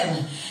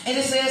 27. And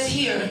it says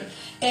here,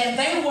 and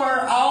they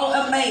were all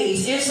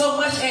amazed,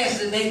 insomuch as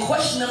that they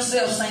questioned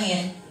themselves,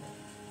 saying,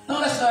 no,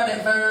 let's start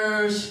at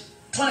verse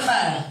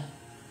 25,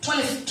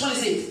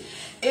 26.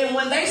 And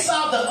when they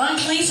saw the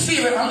unclean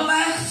spirit,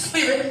 underlying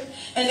spirit,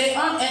 and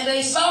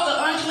they saw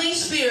the unclean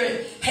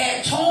spirit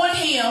had torn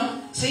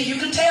him. See, you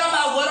can tell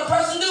by what a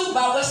person do,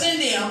 by what's in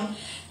them,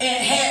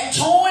 and had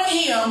torn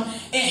him,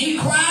 and he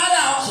cried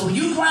out. So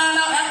you crying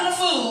out acting a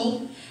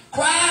fool,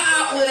 cried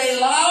out with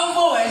a loud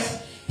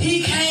voice,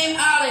 he came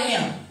out of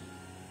him.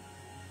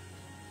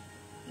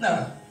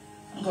 No,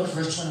 I'm going to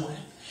verse 21.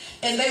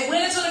 And they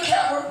went into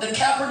the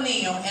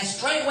Capernaum, and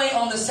straightway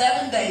on the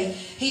 7th day,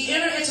 he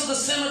entered into the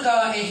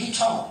synagogue and he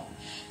taught.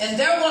 And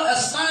they were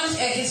astonished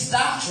at his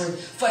doctrine,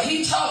 for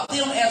he taught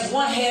them as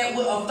one had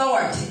with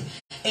authority,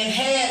 and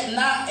had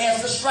not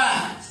as the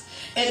scribes.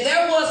 And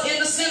there was in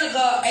the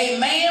synagogue a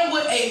man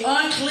with an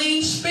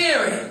unclean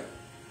spirit,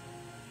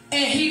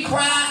 and he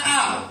cried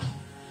out,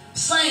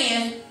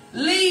 saying,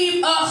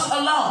 leave us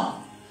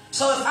alone.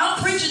 So if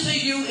I'm preaching to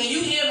you and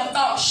you hear my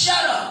thought,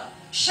 shut up.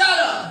 Shut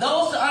up.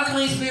 Those are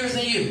unclean spirits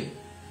in you.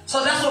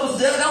 So that's what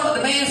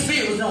the man's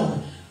spirit was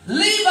doing.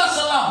 Leave us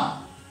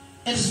alone.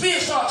 And the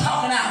spirit started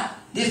talking out,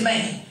 this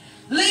man.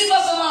 Leave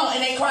us alone.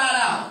 And they cried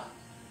out,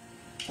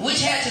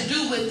 which had to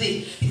do with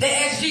thee. They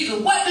asked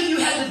Jesus, what do you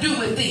have to do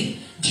with thee?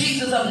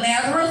 Jesus of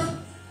Nazareth?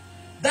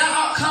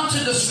 Thou art come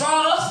to destroy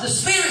us. The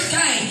spirits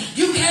came.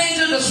 You came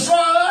to destroy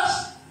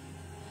us.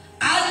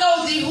 I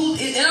know thee who,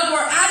 in other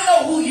words, I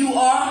know who you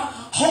are,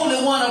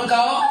 Holy One of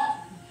God.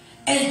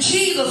 And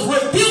Jesus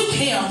rebuked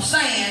him,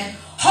 saying,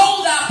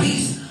 hold thy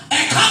peace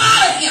and come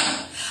out of him.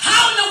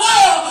 How in the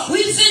world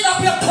we sitting up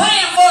here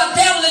praying for a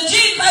devil and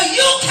Jesus,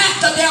 you can't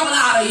cast the devil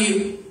out of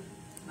you.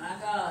 My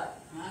God.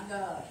 My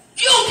God.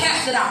 You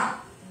cast it out.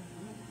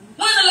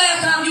 When the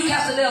last time you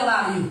cast the devil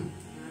out of you?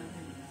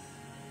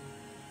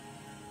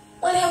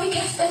 When have we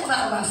cast the devil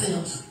out of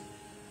ourselves?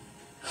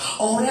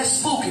 Oh, that's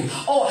spooky.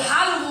 Oh,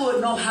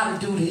 Hollywood know how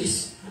to do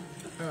this.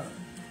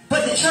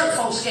 But the church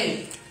folks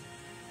scared.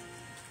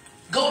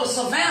 Go to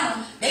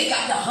Savannah, they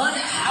got the 100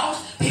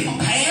 house, people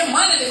paying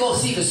money to go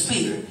see the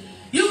spirit.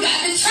 You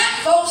got the church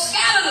folks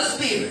scatter the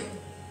spirit.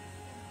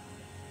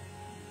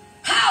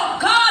 How?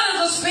 God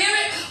is a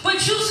spirit, but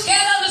you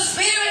scatter the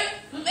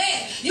spirit?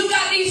 Man, you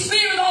got these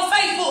spirits on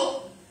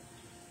Facebook.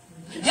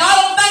 Y'all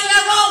don't think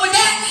nothing wrong with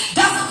that?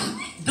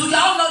 Do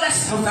y'all know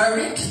that's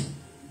perverted?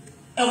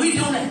 And we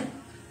doing it.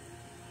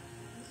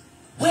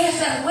 Where's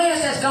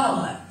that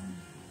going?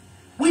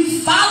 We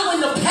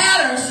following the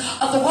patterns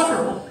of the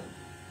world.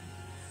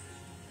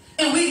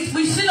 And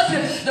we sit up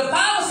here. The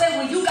Bible says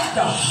when you got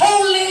the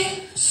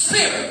Holy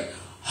Spirit.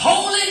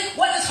 Holy,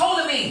 what does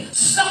holy mean?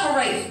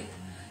 Separated.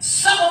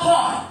 Set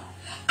apart.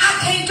 I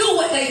can't do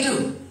what they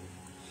do.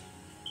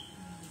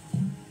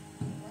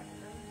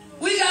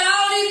 We got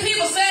all these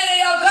people saying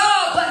they are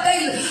God, but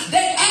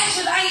they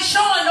actions ain't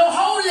showing no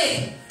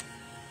holy.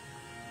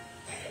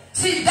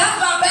 See,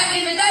 that's why back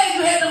in the day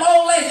you had them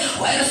old ladies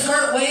wear the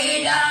skirt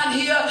way down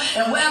here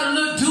and wear the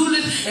little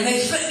doolies, and they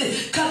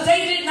because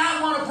they did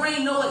not want to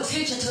bring no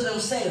attention to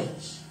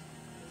themselves.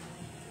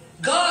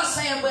 God's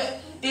saying, but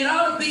it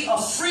ought to be a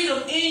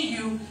freedom in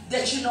you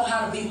that you know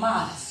how to be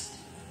modest.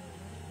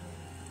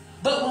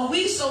 But when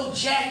we so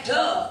jacked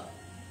up,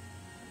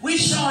 we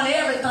showing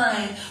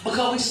everything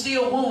because we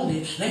still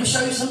wounded. Let me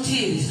show you some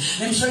titties.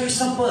 Let me show you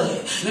some butt.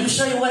 Let me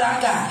show you what I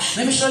got.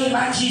 Let me show you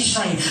my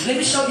G-string. Let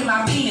me show you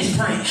my penis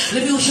print.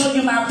 Let me show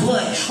you my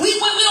butt. We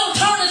don't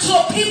turn into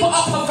a people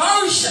of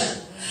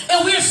perversion.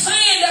 And we're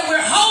saying that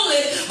we're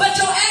holy, but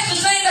your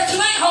actions saying that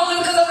you ain't holy,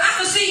 because if I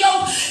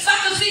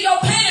can see your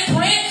panty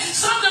print,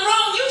 something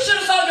wrong, you should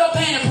have saw your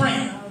panty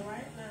print.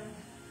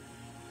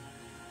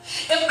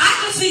 If I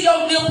can see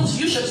your nipples,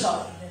 you should have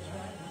saw it.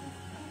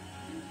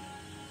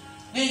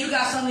 Then you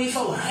got some of these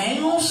folks, I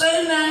ain't gonna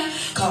say that,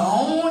 because I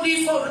don't want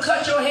these folks to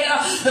cut your head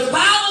off. The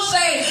Bible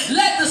says,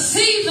 let the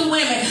seasoned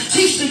women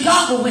teach the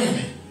younger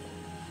women.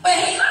 But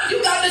hey,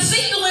 you got the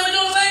seasoned women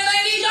doing the same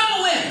thing these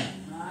younger women.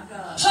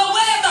 So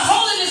where's the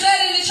holiness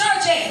at in the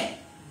church at?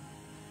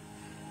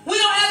 We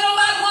don't have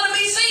nobody want to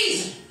be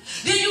seasoned.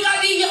 Then you got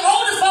these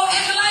older folk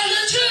acting like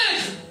little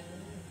children.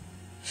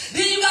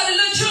 Then you got the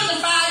little children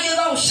 5 years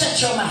old, shut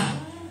your mouth.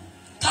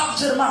 Talking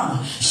to the mama,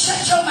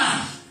 shut your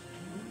mouth.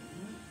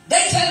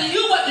 They telling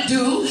you what to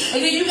do,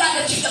 and then you got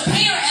the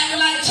parent acting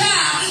like a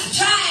child. The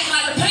child acting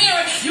like the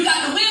parent. You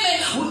got the women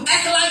who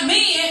acting like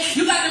men.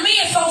 You got the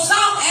men so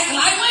soft acting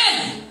like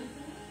women.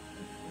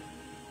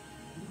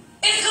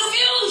 It's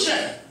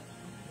confusion.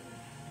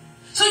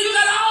 So you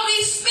got all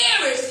these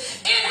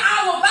spirits in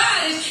our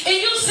bodies, and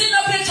you sitting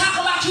up here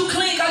talking about you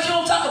clean because you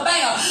don't talk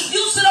about.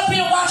 You sit up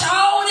here and watch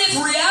all this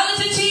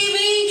reality TV.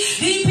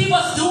 These people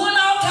doing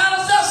all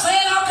kind of stuff,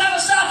 saying all kind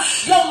of stuff.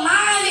 Your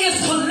mind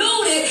is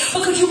polluted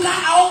because you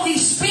got all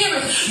these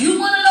spirits. You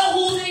want to know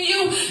who's in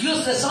you?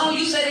 The song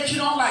you say that you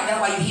don't like, that's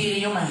why you hear it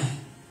in your mind.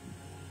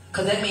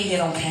 Because that means they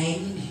don't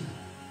came in you.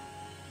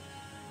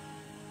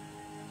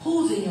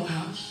 Who's in your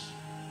house?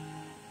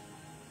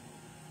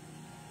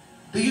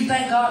 Do you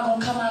think God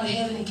gonna come out of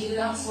heaven and get it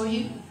out for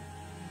you?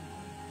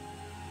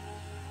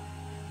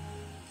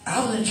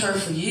 I was in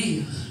church for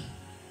years.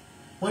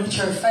 Went to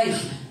church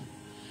faithfully.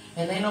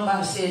 And ain't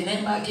nobody said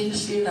nothing about getting the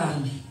spirit out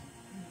of me.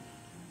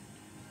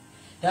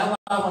 That's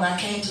why when I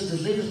came to the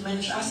deliverance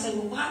ministry, I said,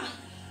 well,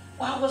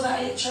 why was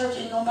I at church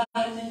and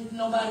nobody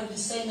didn't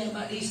say nothing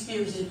about these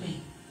spirits in me?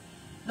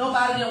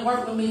 Nobody didn't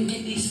work with me to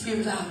get these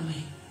spirits out of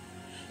me.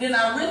 Then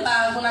I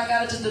realized when I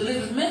got into the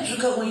deliverance ministry,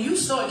 because when you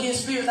start getting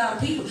spirits out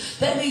of people,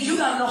 that means you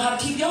got to know how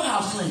to keep your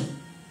house clean.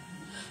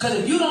 Because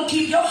if you don't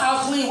keep your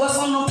house clean, what's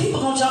on them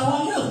people going to jump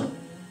on you?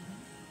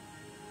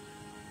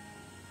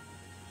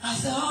 I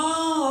said,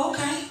 oh,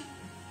 okay.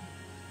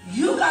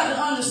 You got to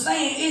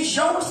understand it's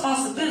your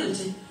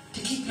responsibility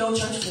to keep your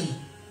church clean.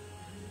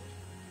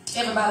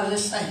 Everybody,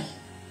 let's think.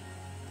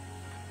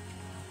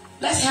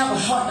 Let's have a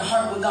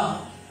heart-to-heart with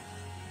God.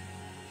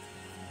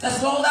 Let's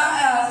close our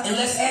eyes and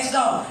let's ask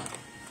God.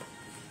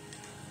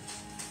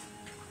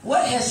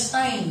 What has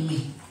stained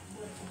me?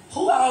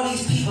 Who are all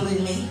these people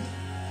in me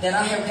that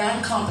I have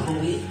gotten comfortable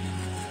with?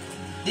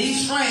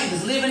 These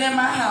strangers living in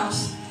my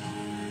house.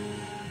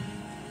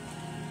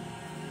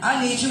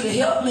 I need you to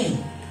help me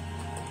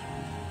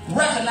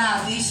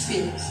recognize these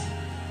spirits.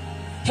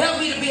 Help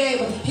me to be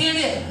able to hear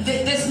this.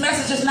 This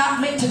message is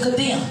not meant to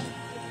condemn.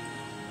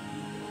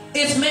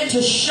 It's meant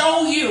to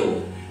show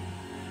you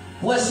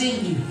what's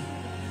in you.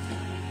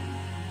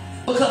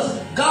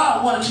 Because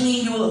God wants to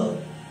clean you up.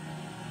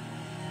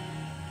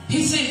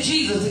 He sent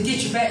Jesus to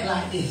get you back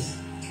like this.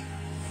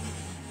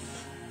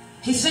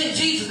 He sent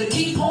Jesus to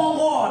keep pouring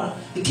water,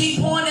 to keep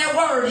pouring that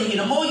word in you.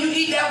 The more you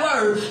eat that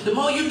word, the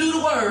more you do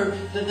the word,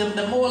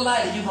 the more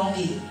lighter you're going to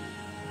get.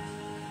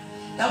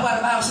 That's why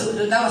the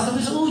Bible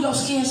said, ooh, your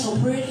skin's so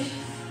pretty.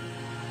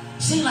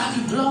 Seem like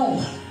you're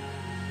glowing.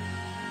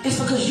 It's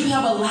because you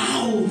have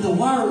allowed the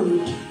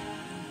word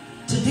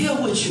to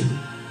deal with you.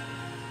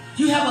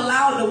 You have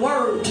allowed the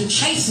word to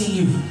chasten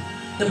you.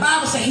 The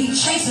Bible says he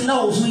chasing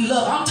those who he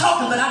loves. I'm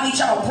talking, but I need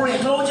y'all to pray.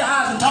 Close your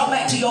eyes and talk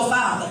back to your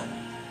Father.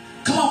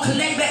 Come on,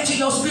 connect back to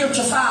your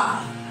spiritual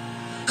Father.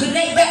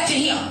 Connect back to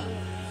him.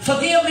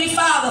 Forgive me,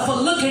 Father, for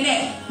looking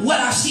at what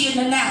I see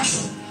in the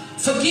natural.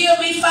 Forgive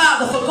me,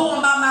 Father, for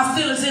going by my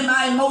feelings and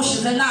my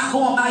emotions and not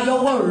going by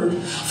your word.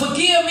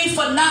 Forgive me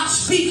for not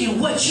speaking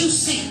what you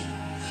see.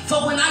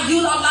 For when you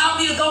allow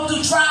me to go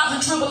through trials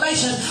and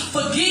tribulations,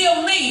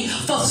 forgive me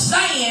for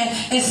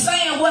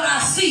saying what I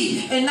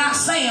see and not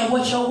saying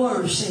what your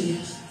word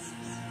says.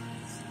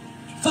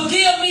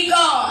 Forgive me,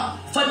 God,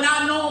 for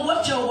not knowing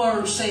what your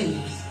word says.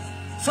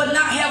 For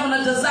not having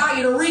a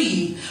desire to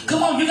read.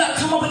 Come on, you got to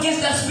come up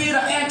against that spirit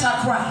of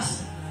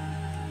Antichrist.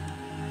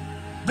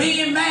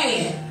 Being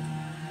mad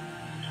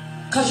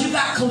because you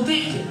got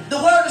convicted. The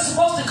word is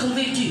supposed to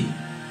convict you.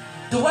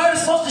 The word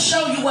is supposed to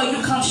show you where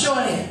you come short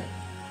at.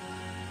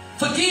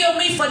 Forgive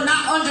me for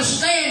not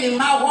understanding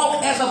my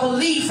walk as a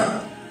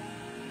believer.